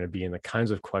interviews are going to be, and the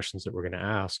kinds of questions that we're going to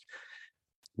ask,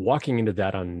 walking into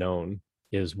that unknown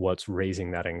is what's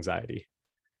raising that anxiety.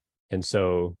 And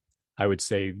so I would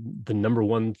say the number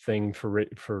one thing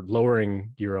for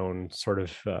lowering your own sort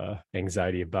of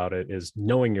anxiety about it is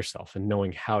knowing yourself and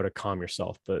knowing how to calm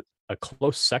yourself. But a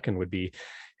close second would be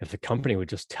if the company would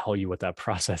just tell you what that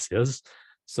process is,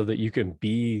 so that you can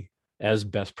be as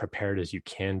best prepared as you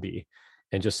can be,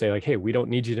 and just say like, hey, we don't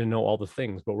need you to know all the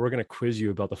things, but we're going to quiz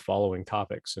you about the following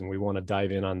topics, and we want to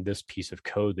dive in on this piece of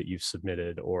code that you've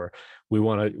submitted, or we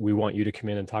want you to come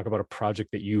in and talk about a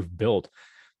project that you've built.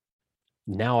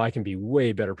 Now I can be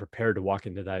way better prepared to walk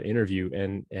into that interview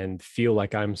and feel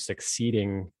like I'm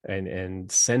succeeding and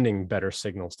sending better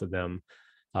signals to them.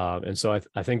 And so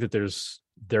I think that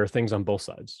there are things on both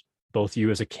sides, both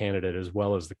you as a candidate as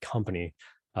well as the company,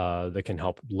 that can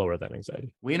help lower that anxiety.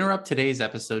 We interrupt today's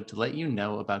episode to let you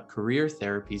know about Career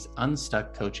Therapy's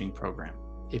Unstuck coaching program.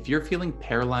 If you're feeling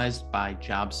paralyzed by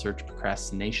job search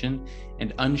procrastination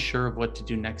and unsure of what to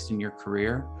do next in your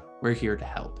career, we're here to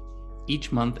help.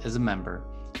 Each month as a member,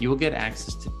 you will get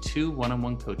access to 2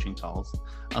 one-on-one coaching calls,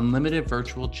 unlimited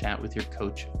virtual chat with your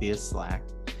coach via Slack,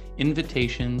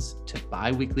 invitations to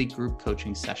bi-weekly group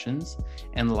coaching sessions,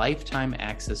 and lifetime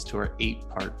access to our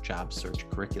 8-part job search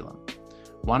curriculum.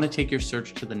 Want to take your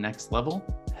search to the next level?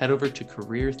 Head over to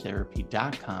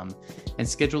careertherapy.com and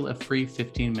schedule a free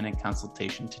 15-minute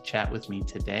consultation to chat with me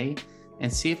today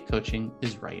and see if coaching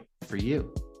is right for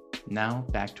you. Now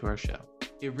back to our show.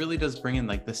 It really does bring in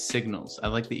like the signals. I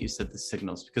like that you said the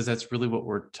signals, because that's really what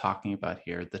we're talking about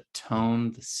here. The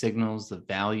tone, the signals, the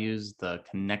values, the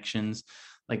connections.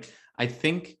 Like, I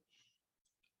think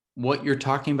what you're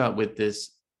talking about with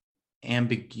this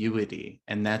ambiguity,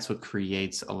 and that's what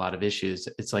creates a lot of issues.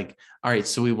 It's like, all right,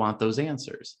 so we want those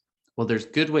answers. Well, there's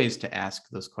good ways to ask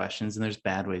those questions and there's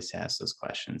bad ways to ask those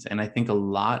questions. And I think a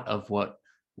lot of what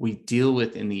we deal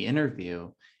with in the interview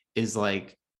is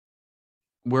like,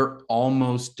 we're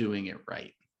almost doing it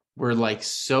right. We're like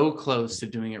so close to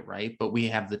doing it right, but we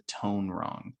have the tone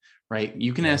wrong, right?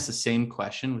 You can ask the same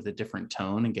question with a different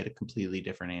tone and get a completely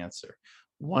different answer.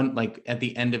 One, like at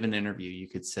the end of an interview, you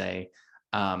could say,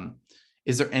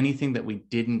 is there anything that we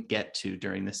didn't get to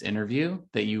during this interview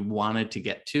that you wanted to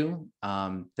get to,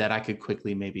 that I could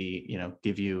quickly maybe,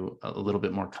 give you a little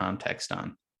bit more context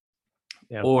on?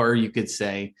 Yeah. Or you could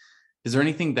say, is there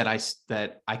anything that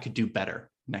I could do better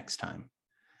next time?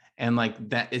 And like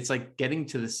that, it's like getting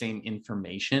to the same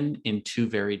information in 2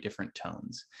 very different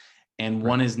tones. And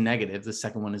one is negative, the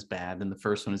second one is bad, and the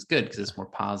first one is good because it's more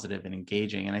positive and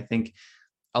engaging. And I think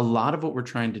a lot of what we're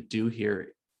trying to do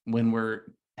here when we're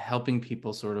helping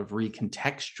people sort of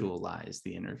recontextualize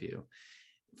the interview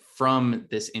from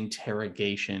this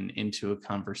interrogation into a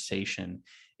conversation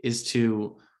is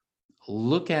to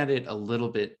look at it a little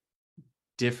bit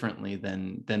differently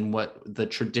than what the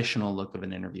traditional look of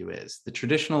an interview is. The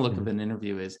traditional look of an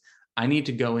interview is, I need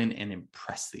to go in and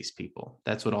impress these people.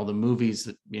 That's what all the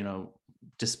movies,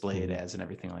 display it as and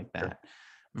everything like that.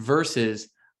 Versus,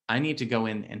 I need to go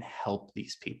in and help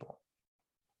these people.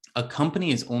 A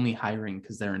company is only hiring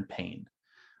because they're in pain.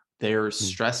 They're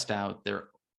stressed out.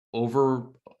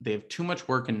 They have too much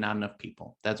work and not enough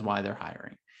people. That's why they're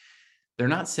hiring. They're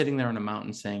not sitting there on a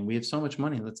mountain saying, we have so much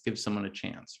money, let's give someone a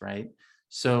chance, right?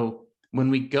 So when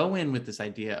we go in with this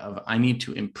idea of I need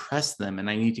to impress them and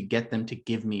I need to get them to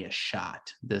give me a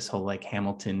shot, this whole like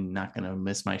Hamilton not going to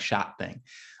miss my shot thing,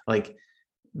 like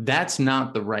that's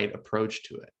not the right approach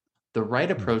to it. The right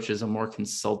approach is a more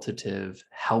consultative,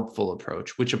 helpful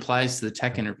approach, which applies to the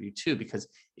tech interview too, because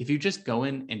if you just go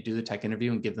in and do the tech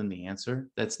interview and give them the answer,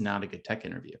 that's not a good tech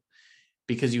interview,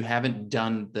 because you haven't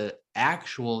done the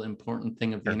actual important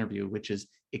thing of the interview, which is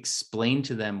explain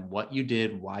to them what you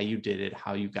did, why you did it,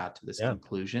 how you got to this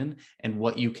conclusion, and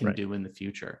what you can do in the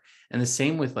future. And the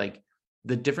same with like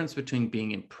the difference between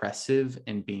being impressive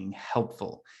and being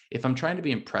helpful. If I'm trying to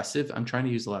be impressive, I'm trying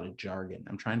to use a lot of jargon.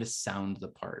 I'm trying to sound the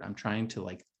part. I'm trying to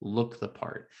like look the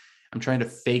part. I'm trying to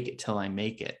fake it till I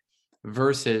make it.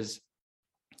 Versus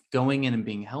going in and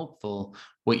being helpful,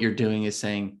 what you're doing is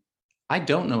saying, I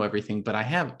don't know everything, but I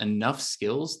have enough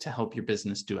skills to help your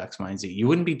business do X, Y, and Z. You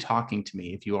wouldn't be talking to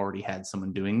me if you already had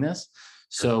someone doing this.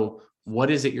 So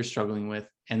what is it you're struggling with?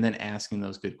 And then asking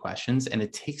those good questions. And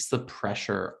it takes the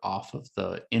pressure off of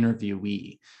the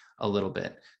interviewee a little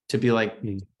bit to be like,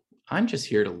 I'm just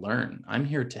here to learn. I'm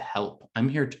here to help. I'm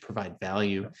here to provide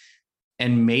value.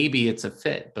 And maybe it's a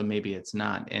fit, but maybe it's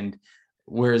not. And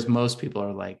whereas most people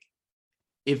are like,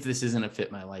 if this isn't a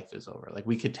fit, my life is over. Like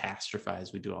we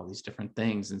catastrophize, we do all these different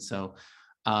things. And so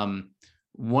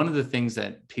one of the things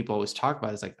that people always talk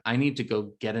about is like, I need to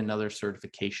go get another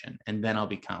certification and then I'll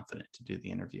be confident to do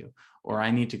the interview. Or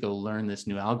I need to go learn this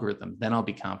new algorithm, then I'll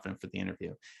be confident for the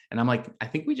interview. And I'm like, I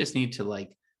think we just need to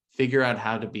like figure out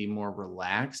how to be more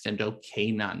relaxed and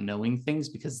okay not knowing things,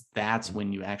 because that's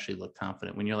when you actually look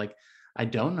confident. When you're like, I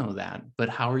don't know that, but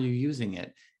how are you using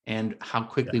it? And how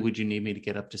quickly would you need me to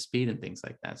get up to speed and things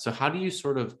like that? So how do you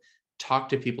sort of talk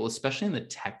to people, especially in the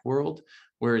tech world,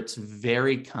 where it's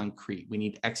very concrete? We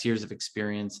need X years of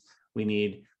experience. We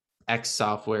need X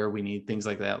software. We need things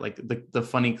like that. Like the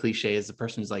funny cliche is the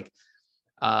person who's like,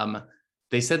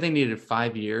 they said they needed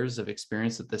 5 years of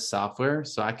experience with this software,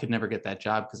 so I could never get that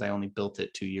job because I only built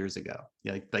it 2 years ago.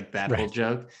 Yeah, like that whole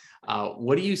joke.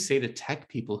 What do you say to tech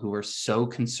people who are so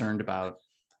concerned about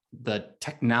the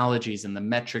technologies and the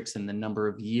metrics and the number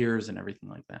of years and everything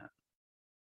like that?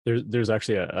 There's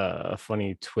actually a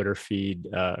funny Twitter feed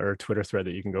or a Twitter thread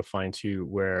that you can go find too,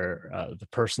 where the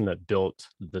person that built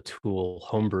the tool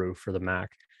Homebrew for the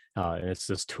Mac, and it's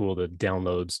this tool that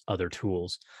downloads other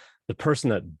tools. The person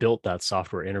that built that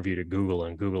software interviewed at Google,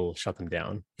 and Google shut them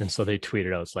down. And so they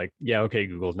tweeted out, it's like, yeah, okay,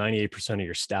 Google, 98% of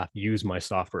your staff use my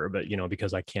software, but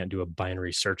because I can't do a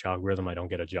binary search algorithm, I don't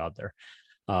get a job there.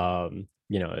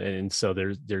 And so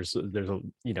there's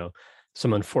a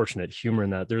some unfortunate humor in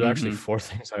that. There's actually 4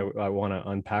 things I want to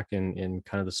unpack in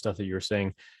kind of the stuff that you were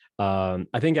saying.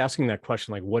 I think asking that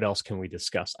question, like, what else can we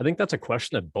discuss? I think that's a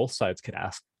question that both sides could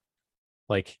ask.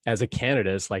 Like as a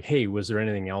candidate, it's like, hey, was there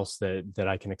anything else that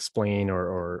I can explain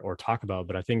or talk about?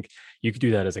 But I think you could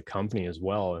do that as a company as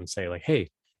well and say like, hey,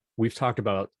 we've talked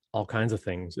about all kinds of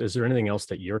things. Is there anything else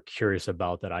that you're curious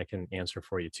about that I can answer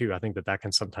for you too? I think that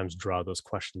can sometimes draw those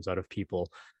questions out of people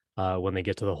when they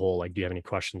get to the whole, like, do you have any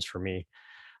questions for me?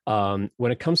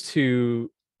 When it comes to,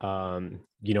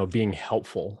 being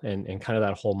helpful and kind of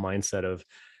that whole mindset of,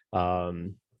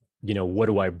 what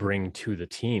do I bring to the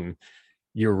team?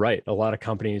 You're right. A lot of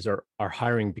companies are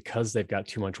hiring because they've got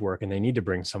too much work and they need to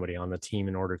bring somebody on the team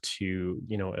in order to,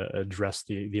 address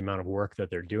the amount of work that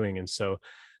they're doing. And so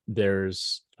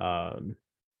there's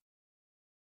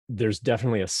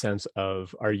definitely a sense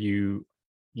of, are you,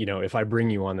 if I bring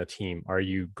you on the team, are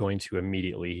you going to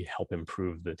immediately help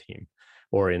improve the team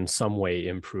or in some way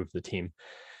improve the team?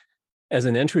 As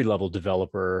an entry-level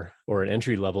developer or an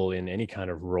entry level in any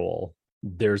kind of role,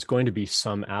 there's going to be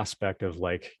some aspect of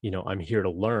like, I'm here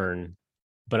to learn,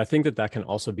 but I think that can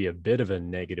also be a bit of a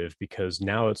negative, because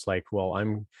now it's like, well,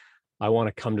 I want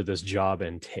to come to this job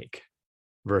and take,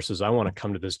 versus I want to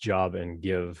come to this job and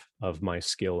give of my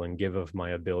skill and give of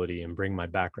my ability and bring my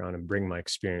background and bring my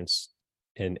experience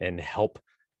and help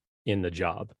in the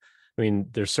job. I mean,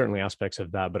 there's certainly aspects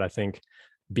of that, but I think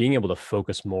being able to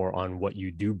focus more on what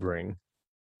you do bring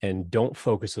and don't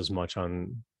focus as much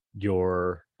on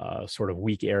your sort of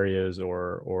weak areas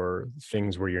or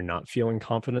things where you're not feeling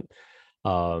confident.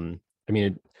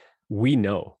 We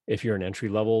know if you're an entry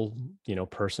level,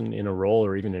 person in a role,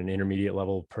 or even an intermediate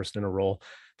level person in a role,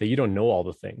 that you don't know all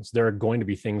the things. There are going to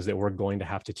be things that we're going to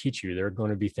have to teach you. There are going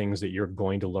to be things that you're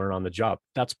going to learn on the job.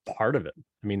 That's part of it.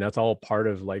 I mean, that's all part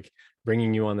of like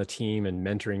bringing you on the team and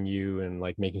mentoring you and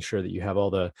like making sure that you have all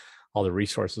the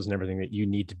resources and everything that you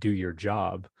need to do your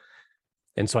job.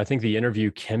 And so I think the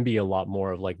interview can be a lot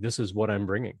more of like, this is what I'm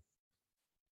bringing,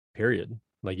 period.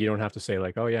 Like, you don't have to say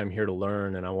like, oh yeah, I'm here to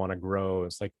learn and I want to grow.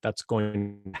 It's like, that's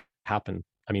going to happen.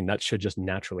 I mean, that should just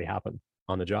naturally happen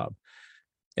on the job.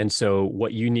 And so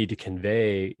what you need to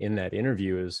convey in that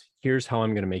interview is, here's how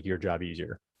I'm going to make your job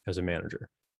easier as a manager.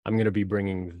 I'm going to be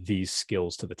bringing these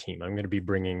skills to the team. I'm going to be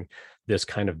bringing this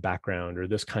kind of background or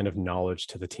this kind of knowledge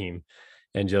to the team,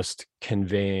 and just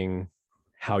conveying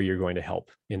how you're going to help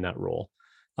in that role,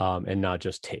 and not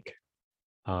just take.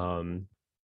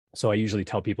 So I usually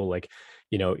tell people, like,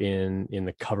 in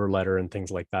the cover letter and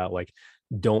things like that, like,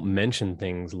 don't mention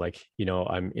things like,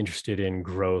 I'm interested in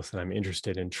growth and I'm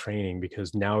interested in training,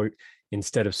 because now,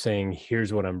 instead of saying,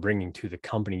 here's what I'm bringing to the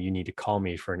company, you need to call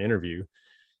me for an interview,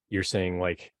 you're saying,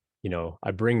 like,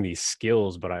 I bring these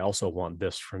skills, but I also want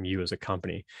this from you as a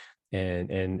company.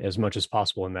 And as much as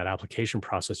possible in that application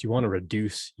process, you want to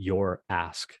reduce your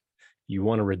ask. You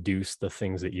want to reduce the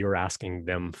things that you're asking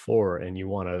them for, and you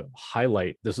want to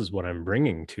highlight, this is what I'm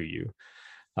bringing to you,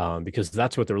 because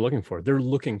that's what they're looking for. They're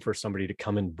looking for somebody to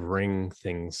come and bring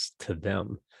things to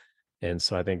them. And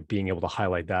so I think being able to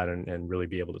highlight that and really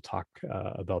be able to talk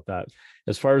about that.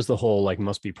 As far as the whole, like,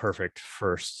 must be perfect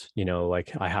first,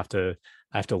 like, I have to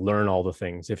learn all the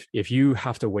things. If you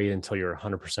have to wait until you're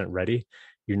 100% ready,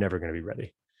 you're never going to be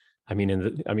ready. I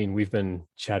mean, we've been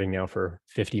chatting now for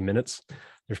 50 minutes.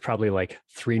 There's probably like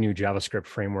 3 new JavaScript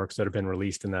frameworks that have been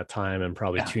released in that time, and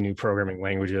probably 2 new programming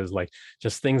languages. Like,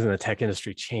 just things in the tech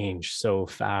industry change so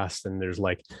fast. And there's,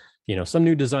 like, some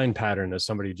new design pattern that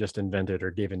somebody just invented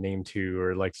or gave a name to,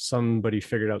 or like somebody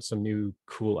figured out some new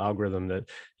cool algorithm that,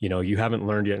 you haven't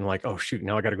learned yet. And like, oh shoot,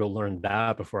 now I got to go learn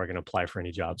that before I can apply for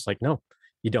any jobs. Like, no,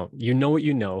 you don't. You know what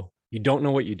you know. You don't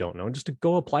know what you don't know. Just to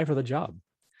go apply for the job.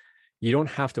 You don't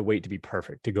have to wait to be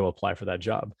perfect to go apply for that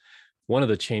job. One of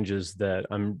the changes that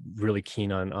I'm really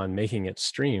keen on making at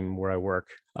Stream, where I work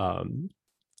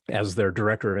as their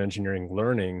director of engineering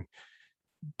learning,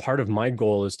 part of my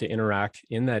goal is to interact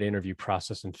in that interview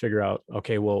process and figure out,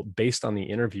 okay, well, based on the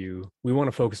interview, we want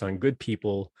to focus on good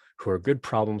people who are good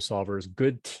problem solvers,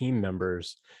 good team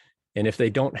members. And if they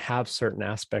don't have certain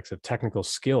aspects of technical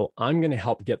skill, I'm going to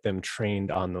help get them trained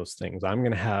on those things. I'm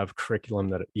going to have curriculum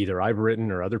that either I've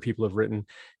written or other people have written,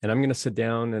 and I'm going to sit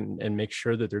down and make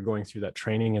sure that they're going through that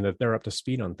training and that they're up to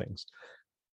speed on things.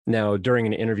 Now, during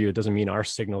an interview, it doesn't mean our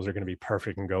signals are going to be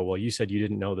perfect and go, well, you said you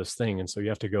didn't know this thing, and so you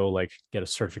have to go, like, get a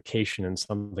certification and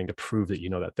something to prove that you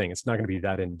know that thing. It's not going to be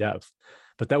that in depth,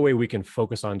 but that way we can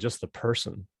focus on just the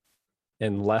person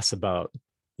and less about,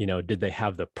 did they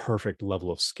have the perfect level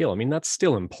of skill? I mean, that's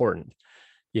still important,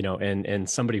 and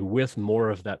somebody with more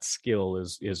of that skill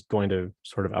is going to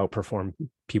sort of outperform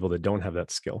people that don't have that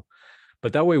skill.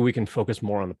 But that way we can focus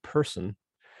more on the person.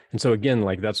 And so again,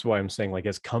 like, that's why I'm saying, like,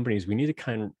 as companies, we need to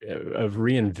kind of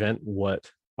reinvent what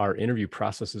our interview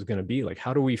process is going to be. Like,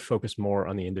 how do we focus more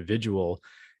on the individual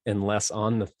and less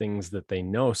on the things that they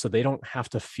know, so they don't have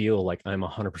to feel like I'm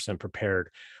 100% prepared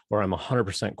or I'm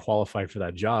 100% qualified for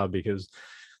that job? Because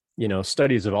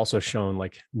studies have also shown,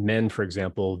 like, men, for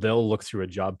example, they'll look through a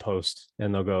job post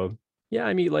and they'll go, yeah,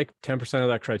 I meet like 10% of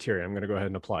that criteria, I'm going to go ahead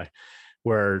and apply.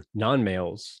 Where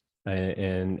non-males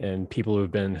and people who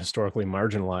have been historically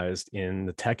marginalized in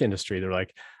the tech industry, they're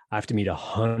like, I have to meet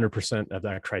 100% of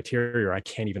that criteria or I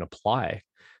can't even apply.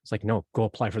 It's like, no, go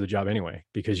apply for the job anyway,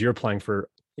 because you're applying for,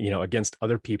 against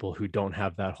other people who don't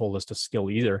have that whole list of skill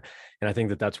either. And I think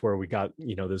that that's where we got,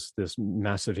 this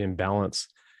massive imbalance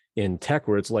in tech,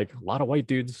 where it's like a lot of white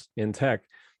dudes in tech,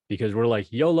 because we're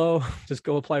like, YOLO, just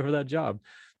go apply for that job.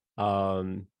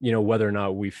 Whether or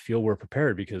not we feel we're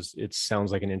prepared because it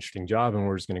sounds like an interesting job and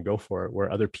we're just going to go for it.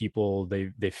 Where other people,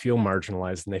 they feel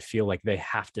marginalized and they feel like they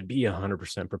have to be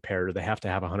 100% prepared, or they have to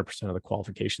have 100% of the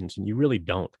qualifications. And you really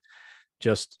don't.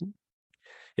 Just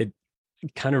it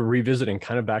kind of revisiting,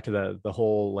 kind of back to the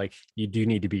whole, like, you do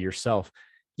need to be yourself.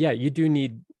 Yeah, you do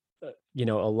need,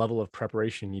 a level of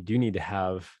preparation. You do need to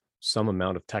have some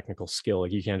amount of technical skill.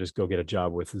 Like, you can't just go get a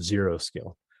job with zero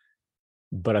skill.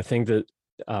 But I think that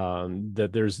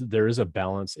there is a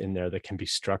balance in there that can be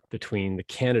struck between the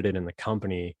candidate and the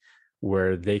company,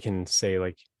 where they can say,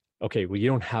 like, okay, well, you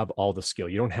don't have all the skill.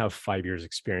 You don't have 5 years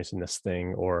experience in this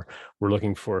thing, or we're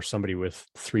looking for somebody with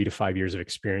 3 to 5 years of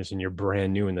experience and you're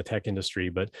brand new in the tech industry,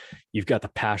 but you've got the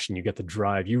passion, you get the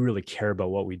drive, you really care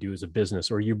about what we do as a business,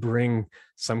 or you bring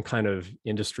some kind of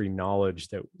industry knowledge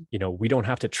that, we don't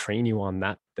have to train you on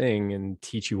that thing and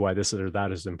teach you why this or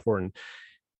that is important.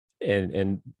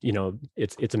 And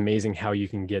it's amazing how you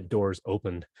can get doors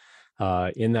opened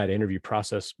in that interview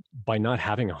process by not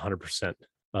having 100%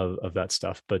 of that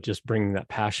stuff, but just bringing that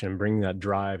passion, bringing that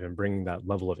drive, and bringing that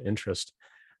level of interest,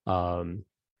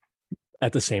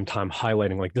 at the same time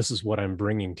highlighting, like, this is what I'm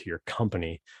bringing to your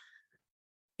company.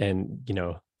 And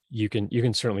you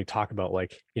can certainly talk about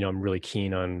like, I'm really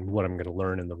keen on what I'm going to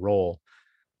learn in the role,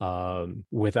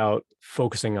 without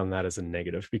focusing on that as a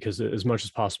negative, because as much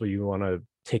as possible, you want to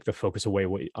take the focus away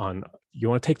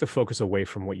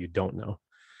from what you don't know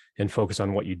and focus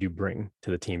on what you do bring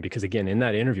to the team. Because again, in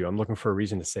that interview, I'm looking for a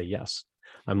reason to say yes.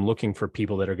 I'm looking for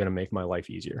people that are going to make my life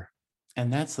easier.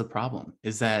 And that's the problem,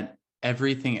 is that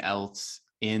everything else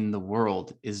in the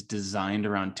world is designed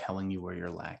around telling you where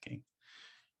you're lacking.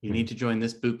 You need to join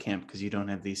this boot camp because you don't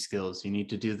have these skills. You need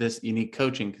to do this. You need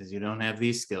coaching because you don't have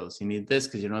these skills. You need this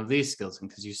because you don't have these skills and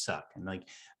because you suck. And like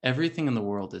everything in the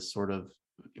world is sort of,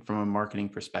 from a marketing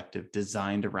perspective,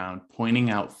 designed around pointing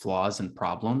out flaws and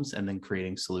problems and then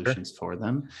creating solutions for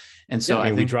them. And so I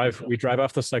think we drive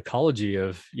off the psychology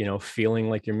of,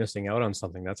 feeling like you're missing out on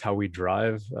something. That's how we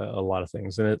drive a lot of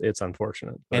things. And it's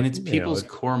unfortunate. But, and it's people's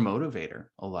core motivator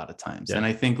a lot of times. Yeah. And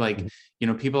I think like,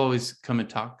 people always come and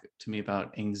talk to me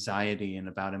about anxiety and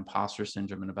about imposter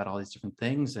syndrome and about all these different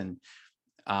things. And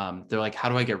they're like, how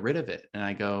do I get rid of it? And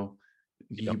I go,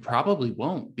 you probably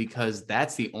won't, because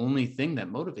that's the only thing that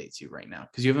motivates you right now,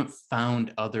 because you haven't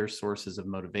found other sources of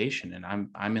motivation. And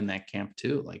I'm in that camp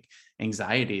too. Like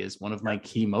anxiety is one of my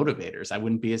key motivators. I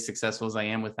wouldn't be as successful as I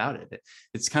am without it.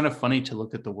 It's kind of funny to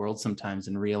look at the world sometimes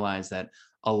and realize that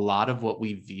a lot of what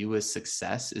we view as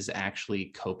success is actually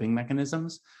coping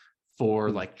mechanisms for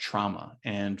like trauma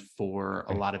and for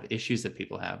a lot of issues that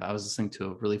people have. I was listening to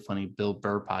a really funny Bill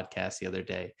Burr podcast the other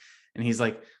day, and he's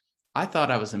like, I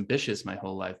thought I was ambitious my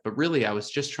whole life, but really I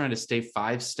was just trying to stay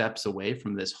 5 steps away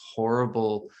from this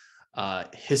horrible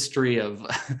history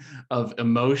of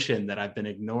emotion that I've been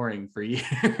ignoring for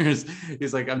years.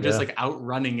 He's like, I'm just like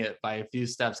outrunning it by a few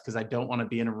steps because I don't want to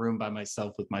be in a room by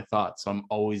myself with my thoughts. So I'm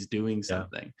always doing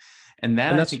something. And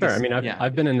that's fair. I mean,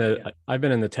 I've been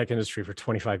in the tech industry for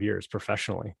 25 years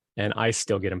professionally, and I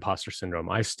still get imposter syndrome.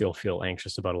 I still feel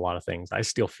anxious about a lot of things. I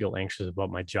still feel anxious about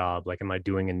my job. Like, am I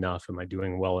doing enough? Am I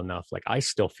doing well enough? Like, I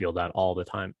still feel that all the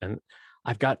time. And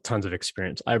I've got tons of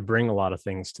experience. I bring a lot of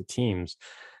things to teams,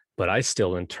 but I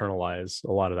still internalize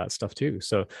a lot of that stuff too.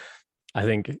 So I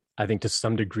think to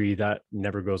some degree that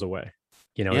never goes away.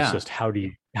 It's just how do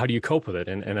you cope with it?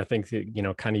 And I think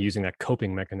that, kind of using that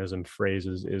coping mechanism phrase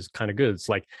is kind of good. It's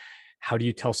like, how do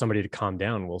you tell somebody to calm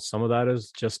down? Well, some of that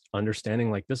is just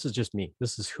understanding, like, this is just me.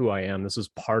 This is who I am. This is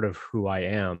part of who I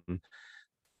am.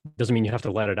 Doesn't mean you have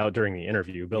to let it out during the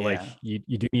interview, but like you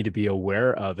do need to be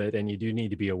aware of it, and you do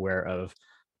need to be aware of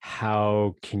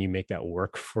how can you make that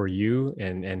work for you,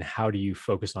 and how do you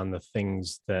focus on the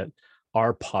things that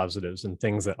are positives and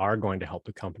things that are going to help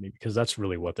the company, because that's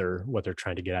really what they're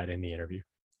trying to get at in the interview.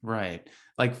 Right.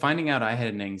 Like finding out I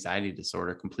had an anxiety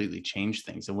disorder completely changed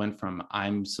things. It went from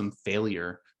I'm some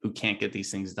failure who can't get these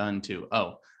things done to,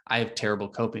 oh, I have terrible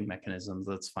coping mechanisms.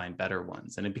 Let's find better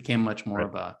ones. And it became much more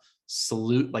of a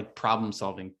problem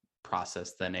solving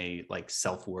process than a like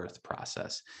self-worth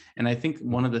process. And I think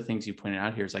one of the things you pointed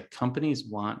out here is like companies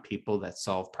want people that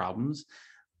solve problems,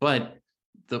 but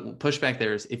the pushback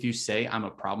there is if you say I'm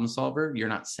a problem solver, you're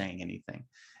not saying anything.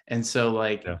 And so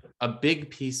like a big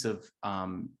piece of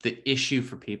the issue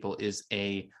for people is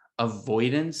a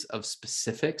avoidance of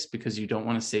specifics, because you don't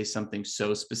want to say something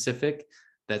so specific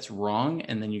that's wrong,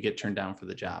 and then you get turned down for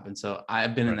the job. And so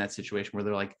I've been in that situation where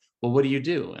they're like, well, what do you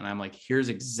do? And I'm like, here's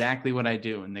exactly what I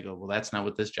do. And they go, well, that's not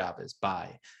what this job is. Bye.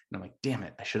 And I'm like, damn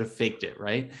it, I should have faked it.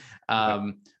 Right.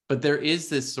 But there is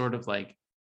this sort of like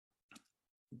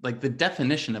the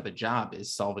definition of a job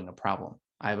is solving a problem.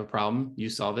 I have a problem, you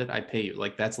solve it, I pay you.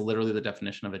 Like that's literally the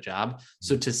definition of a job.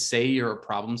 So to say you're a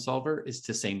problem solver is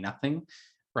to say nothing,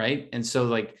 right? And so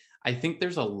like, I think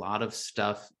there's a lot of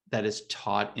stuff that is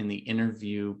taught in the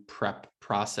interview prep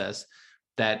process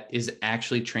that is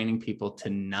actually training people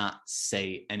to not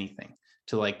say anything,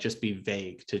 to like just be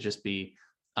vague, to just be,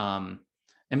 and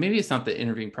maybe it's not the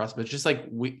interviewing process, but just like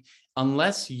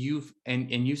unless you've, and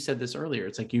you said this earlier,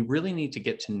 it's like you really need to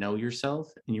get to know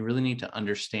yourself, and you really need to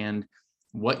understand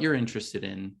what you're interested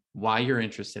in, why you're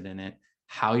interested in it,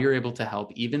 how you're able to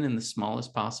help, even in the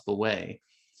smallest possible way,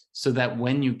 so that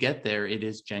when you get there, it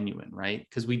is genuine, right?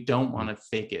 Because we don't want to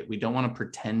fake it. We don't want to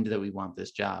pretend that we want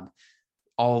this job.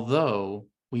 Although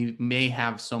we may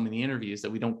have so many interviews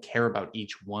that we don't care about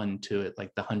each one to it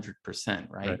like the 100%,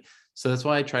 right? So that's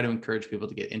why I try to encourage people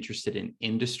to get interested in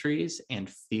industries and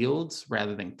fields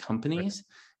rather than companies,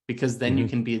 because then you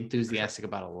can be enthusiastic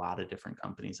about a lot of different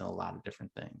companies and a lot of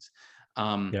different things.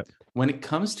 When it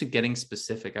comes to getting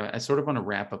specific, I sort of want to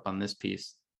wrap up on this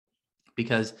piece,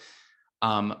 because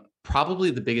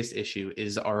probably the biggest issue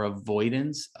is our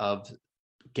avoidance of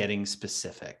getting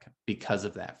specific because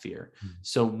of that fear.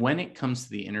 So when it comes to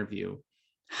the interview,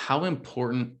 how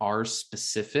important are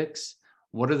specifics?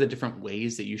 What are the different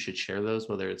ways that you should share those,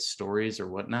 whether it's stories or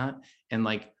whatnot? And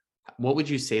like, what would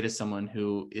you say to someone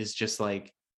who is just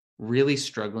like really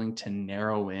struggling to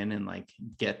narrow in and like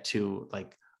get to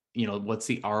like, what's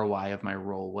the ROI of my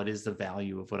role? What is the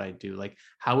value of what I do? Like,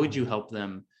 how would you help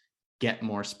them get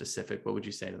more specific? What would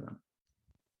you say to them?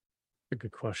 A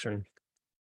good question.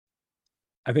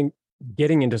 I think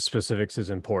getting into specifics is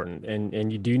important,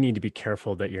 and you do need to be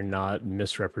careful that you're not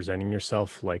misrepresenting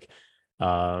yourself. Like,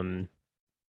 um,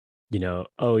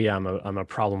 oh yeah, I'm a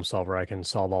problem solver. I can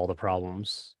solve all the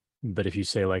problems. But if you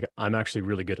say like, I'm actually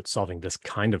really good at solving this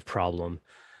kind of problem,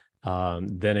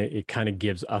 then it kind of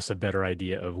gives us a better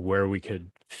idea of where we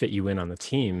could fit you in on the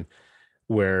team.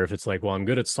 Where if it's like, well, I'm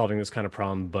good at solving this kind of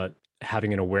problem, but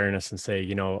having an awareness and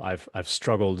say, I've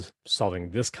struggled solving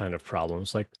this kind of problem.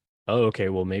 It's like, oh, okay,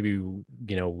 well, maybe,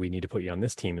 we need to put you on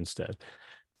this team instead.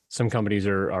 Some companies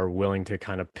are willing to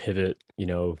kind of pivot,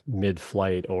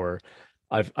 mid-flight, or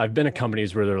I've been at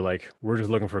companies where they're like, we're just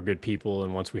looking for good people,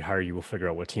 and once we hire you, we'll figure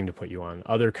out what team to put you on.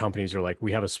 Other companies are like,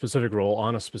 we have a specific role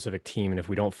on a specific team, and if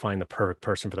we don't find the perfect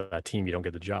person for that team, you don't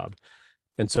get the job.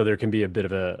 And so there can be a bit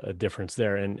of a difference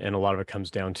there. And a lot of it comes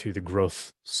down to the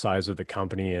growth size of the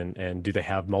company, and do they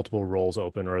have multiple roles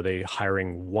open, or are they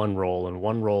hiring one role and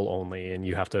one role only? And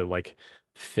you have to like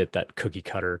fit that cookie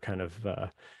cutter kind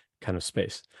of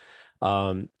space.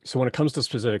 So when it comes to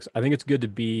specifics, I think it's good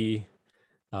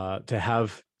to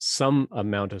have some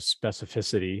amount of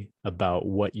specificity about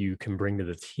what you can bring to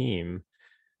the team.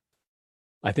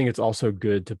 I think it's also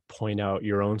good to point out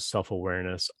your own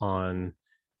self-awareness on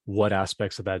what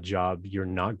aspects of that job you're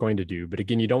not going to do. But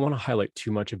again, you don't want to highlight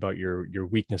too much about your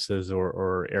weaknesses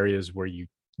or areas where you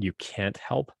can't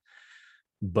help.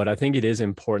 But I think it is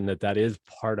important that is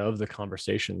part of the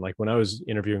conversation. Like when I was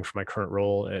interviewing for my current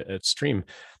role at Stream,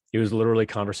 it was literally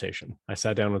conversation. I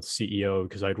sat down with the CEO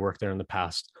because I'd worked there in the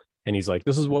past, and he's like,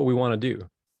 "This is what we want to do."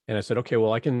 And I said, "Okay,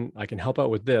 well, I can help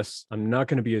out with this. I'm not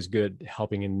going to be as good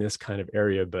helping in this kind of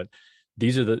area, but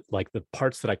these are the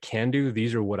parts that I can do.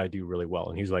 These are what I do really well."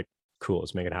 And he's like, "Cool,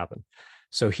 let's make it happen."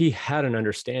 So he had an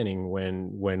understanding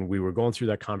when we were going through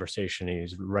that conversation, and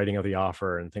he's writing out the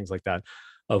offer and things like that,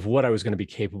 of what I was going to be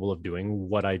capable of doing,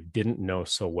 what I didn't know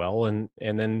so well. And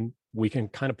then we can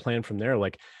kind of plan from there.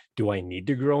 Like, do I need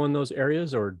to grow in those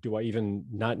areas, or do I even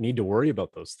not need to worry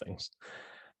about those things?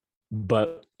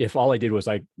 But if all I did was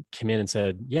I came in and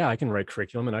said, yeah, I can write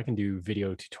curriculum and I can do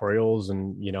video tutorials,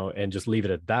 and just leave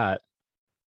it at that,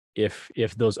 if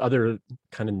those other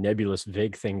kind of nebulous,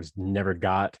 vague things never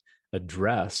got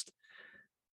addressed,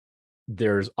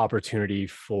 there's opportunity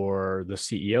for the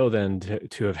CEO then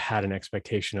to have had an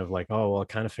expectation of like, oh, well, I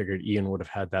kind of figured Ian would have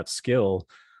had that skill,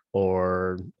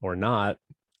 or not,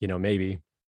 maybe.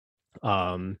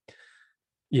 Um,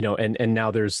 and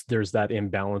now there's that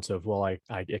imbalance of, well, I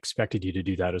expected you to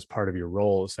do that as part of your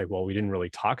role. It's like, well, we didn't really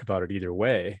talk about it either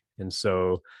way. And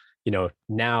so,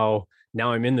 now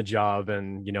I'm in the job,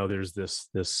 and there's this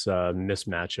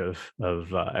mismatch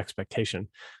of expectation.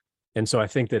 And so I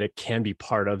think that it can be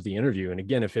part of the interview. And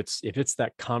again, if it's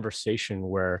that conversation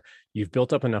where you've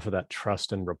built up enough of that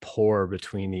trust and rapport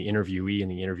between the interviewee and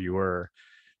the interviewer,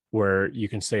 where you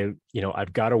can say,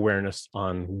 I've got awareness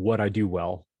on what I do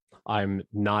well. I'm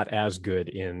not as good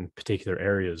in particular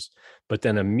areas, but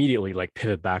then immediately like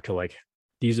pivot back to like,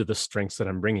 these are the strengths that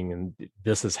I'm bringing, and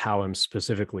this is how I'm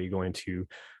specifically going to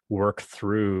work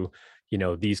through,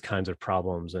 these kinds of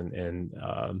problems. And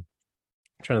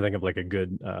trying to think of like a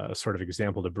good sort of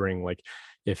example to bring. Like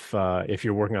if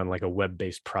you're working on like a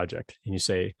web-based project, and you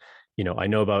say, I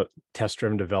know about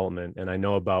test-driven development, and I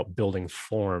know about building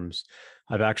forms.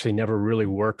 I've actually never really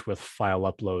worked with file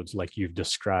uploads like you've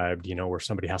described, where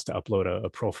somebody has to upload a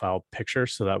profile picture.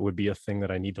 So that would be a thing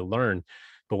that I need to learn.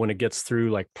 But when it gets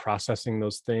through like processing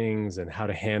those things and how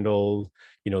to handle,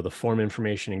 the form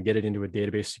information and get it into a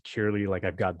database securely, like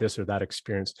I've got this or that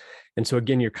experience. And so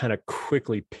again, you're kind of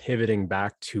quickly pivoting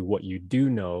back to what you do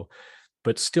know,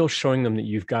 but still showing them that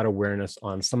you've got awareness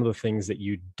on some of the things that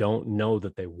you don't know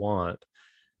that they want,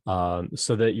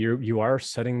 so that you are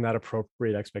setting that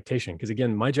appropriate expectation. Because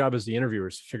again, my job as the interviewer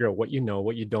is to figure out what you know,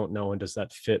 what you don't know, and does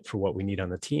that fit for what we need on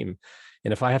the team.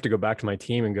 And if I have to go back to my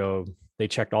team and go, they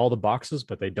checked all the boxes,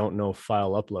 but they don't know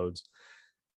file uploads,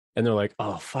 and they're like,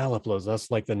 oh, file uploads,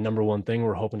 that's like the number one thing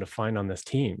we're hoping to find on this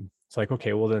team. It's like,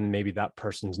 okay, well, then maybe that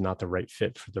person's not the right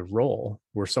fit for the role.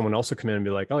 Where someone else will come in and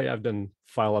be like, oh yeah, I've done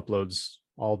file uploads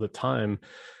all the time,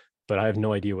 but I have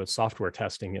no idea what software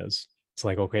testing is. It's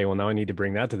like, okay, well, now I need to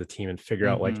bring that to the team and figure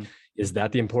out like, is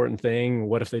that the important thing?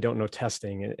 What if they don't know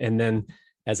testing? And then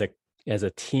as a as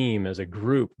a team, as a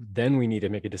group, then we need to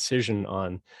make a decision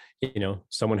on,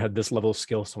 someone had this level of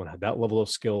skill, someone had that level of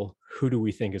skill. Who do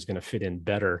we think is going to fit in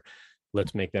better?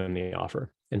 Let's make them the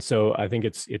offer. And so I think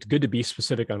it's good to be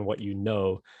specific on what you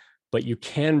know, but you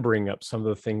can bring up some of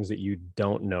the things that you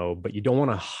don't know, but you don't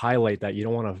want to highlight that. You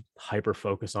don't want to hyper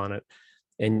focus on it.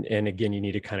 And again, you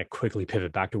need to kind of quickly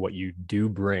pivot back to what you do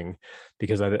bring,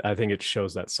 because I think it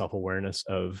shows that self-awareness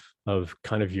of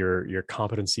kind of your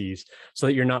competencies, so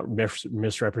that you're not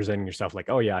misrepresenting yourself like,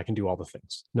 oh yeah, I can do all the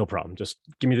things, no problem, just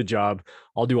give me the job,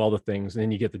 I'll do all the things. And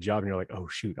then you get the job and you're like, oh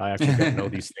shoot, I actually don't know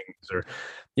these things.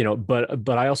 Or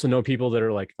but I also know people that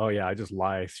are like, oh yeah, I just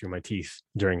lie through my teeth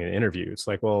during an interview. It's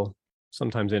like, well,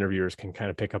 sometimes interviewers can kind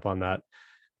of pick up on that.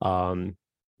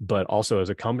 But also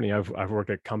as a company, I've worked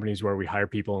at companies where we hire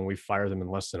people and we fire them in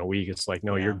less than a week. It's like,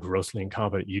 no, you're grossly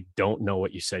incompetent. You don't know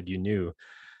what you said you knew.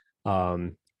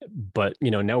 But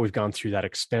now we've gone through that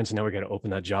expense, and now we got to open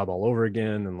that job all over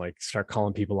again and like start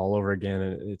calling people all over again.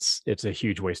 And it's a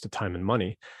huge waste of time and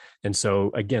money. And so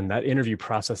again, that interview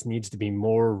process needs to be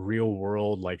more real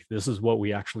world. Like, this is what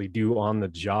we actually do on the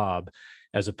job,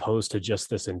 as opposed to just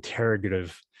this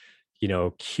interrogative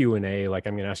Q&A. Like,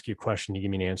 I'm going to ask you a question, you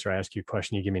give me an answer. I ask you a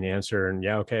question, you give me an answer. And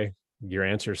yeah, okay, your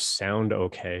answers sound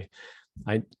okay.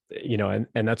 And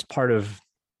that's part of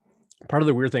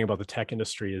the weird thing about the tech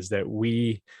industry, is that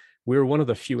we're one of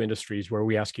the few industries where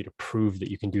we ask you to prove that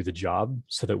you can do the job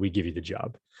so that we give you the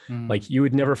job. Like, you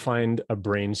would never find a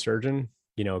brain surgeon,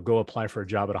 go apply for a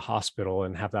job at a hospital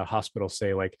and have that hospital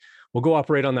say like, we'll go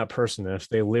operate on that person, and if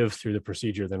they live through the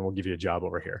procedure, then we'll give you a job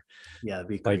over here. Yeah, it'd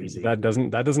be crazy. Like,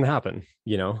 that doesn't happen,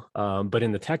 but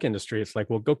in the tech industry, it's like,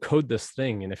 well, go code this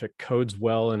thing, and if it codes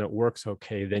well and it works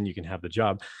okay, then you can have the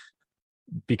job.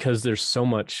 Because there's so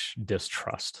much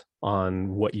distrust on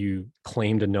what you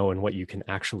claim to know and what you can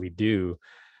actually do.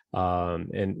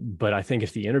 But I think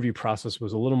if the interview process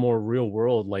was a little more real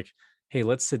world, like, hey,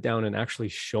 let's sit down and actually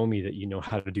show me that you know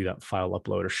how to do that file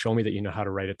upload, or show me that you know how to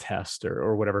write a test,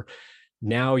 or whatever.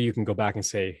 Now you can go back and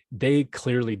say, they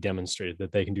clearly demonstrated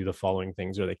that they can do the following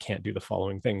things, or they can't do the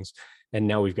following things. And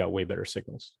now we've got way better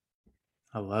signals.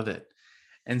 I love it.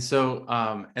 And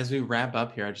so as we wrap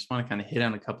up here, I just want to kind of hit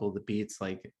on a couple of the beats.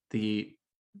 Like, the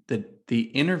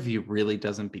interview really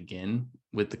doesn't begin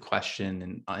with the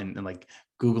question and like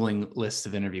Googling lists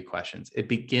of interview questions. It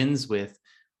begins with,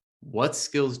 what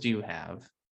skills do you have,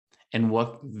 and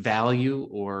what value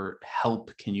or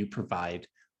help can you provide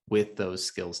with those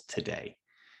skills today?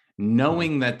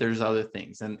 Knowing that there's other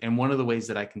things. And one of the ways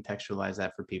that I contextualize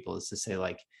that for people is to say,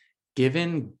 like,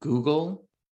 given Google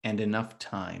and enough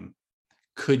time,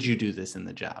 could you do this in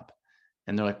the job?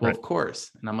 And they're like, well, right, of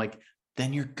course. And I'm like,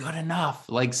 then you're good enough.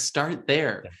 Like, start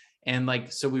there. Yeah. And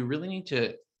like, so we really need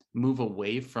to move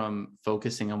away from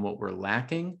focusing on what we're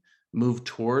lacking, move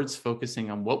towards focusing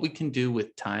on what we can do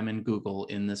with time and Google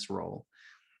in this role.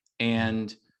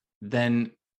 And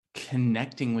then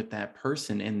connecting with that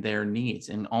person and their needs,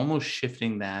 and almost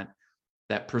shifting that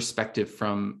perspective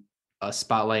from a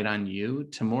spotlight on you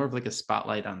to more of like a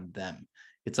spotlight on them.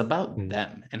 It's about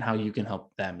them and how you can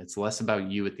help them. It's less about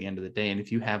you at the end of the day. And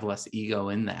if you have less ego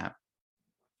in that,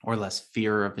 or less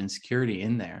fear of insecurity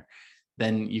in there,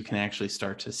 then you can actually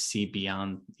start to see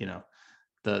beyond,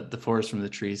 the forest from the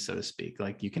trees, so to speak.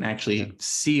 Like, you can actually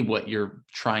see what you're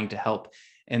trying to help.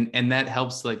 And that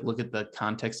helps, like, look at the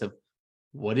context of,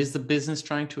 what is the business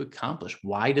trying to accomplish?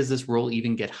 Why does this role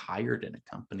even get hired in a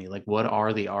company? Like, what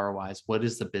are the ROIs? What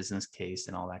is the business case,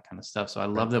 and all that kind of stuff? So I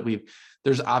love that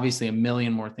there's obviously a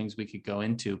million more things we could go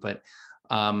into, but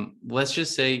let's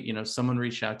just say, someone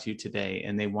reached out to you today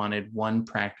and they wanted one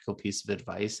practical piece of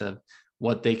advice of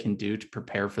what they can do to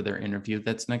prepare for their interview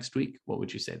that's next week. What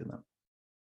would you say to them?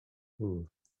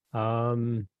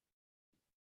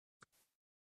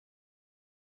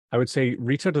 I would say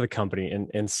reach out to the company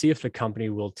and see if the company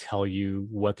will tell you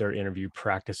what their interview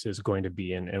practice is going to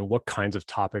be and what kinds of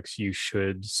topics you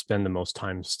should spend the most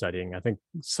time studying. I think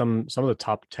some of the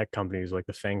top tech companies, like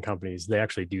the FANG companies, they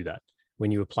actually do that.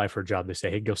 When you apply for a job, they say,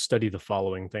 hey, go study the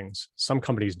following things. Some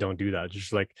companies don't do that.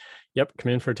 Just like, yep,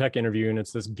 come in for a tech interview. And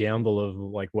it's this gamble of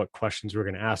like what questions we're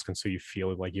going to ask. And so you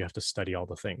feel like you have to study all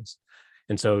the things.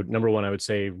 And so number one, I would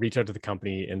say reach out to the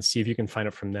company and see if you can find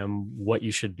out from them what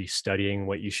you should be studying,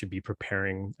 what you should be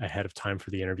preparing ahead of time for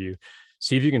the interview.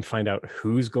 See if you can find out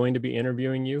who's going to be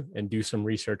interviewing you and do some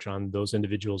research on those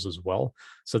individuals as well,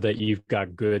 so that you've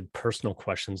got good personal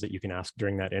questions that you can ask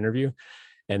during that interview.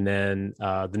 And then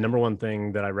the number one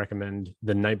thing that I recommend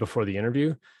the night before the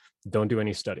interview, don't do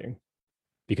any studying,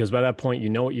 because by that point, you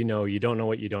know what you know, you don't know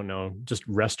what you don't know. Just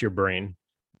rest your brain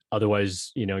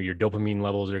Otherwise, your dopamine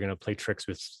levels are going to play tricks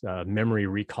with memory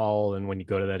recall. And when you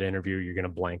go to that interview, you're going to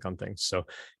blank on things. So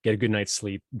get a good night's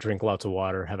sleep, drink lots of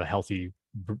water, have a healthy,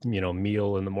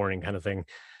 meal in the morning kind of thing,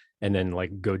 and then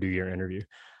like go do your interview.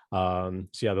 So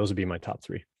yeah, those would be my top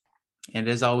 3. And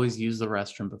as always, use the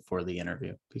restroom before the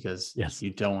interview, because yes, you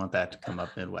don't want that to come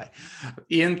up midway.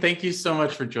 Ian, thank you so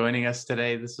much for joining us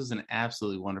today. This was an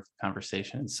absolutely wonderful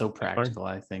conversation, and so practical,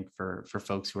 I think, for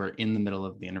folks who are in the middle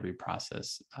of the interview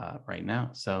process right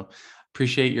now. So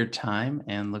appreciate your time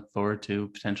and look forward to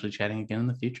potentially chatting again in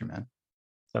the future, man.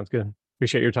 Sounds good.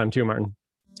 Appreciate your time too, Martin.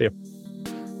 See you.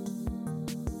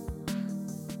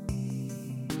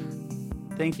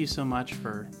 Thank you so much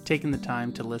for taking the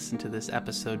time to listen to this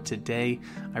episode today.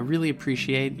 I really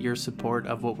appreciate your support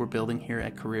of what we're building here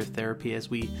at Career Therapy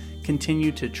as we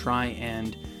continue to try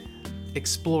and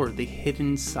explore the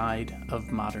hidden side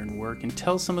of modern work and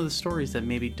tell some of the stories that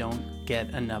maybe don't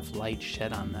get enough light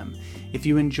shed on them. If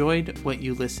you enjoyed what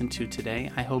you listened to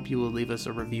today, I hope you will leave us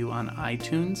a review on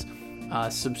iTunes.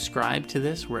 Subscribe to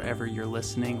this wherever you're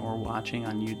listening or watching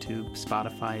on YouTube,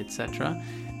 Spotify, etc.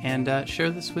 And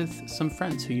share this with some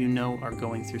friends who you know are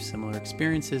going through similar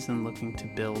experiences and looking to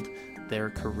build their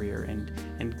career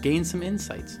and gain some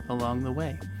insights along the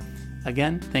way.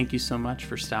 Again, thank you so much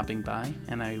for stopping by,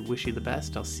 and I wish you the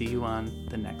best. I'll see you on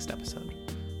the next episode.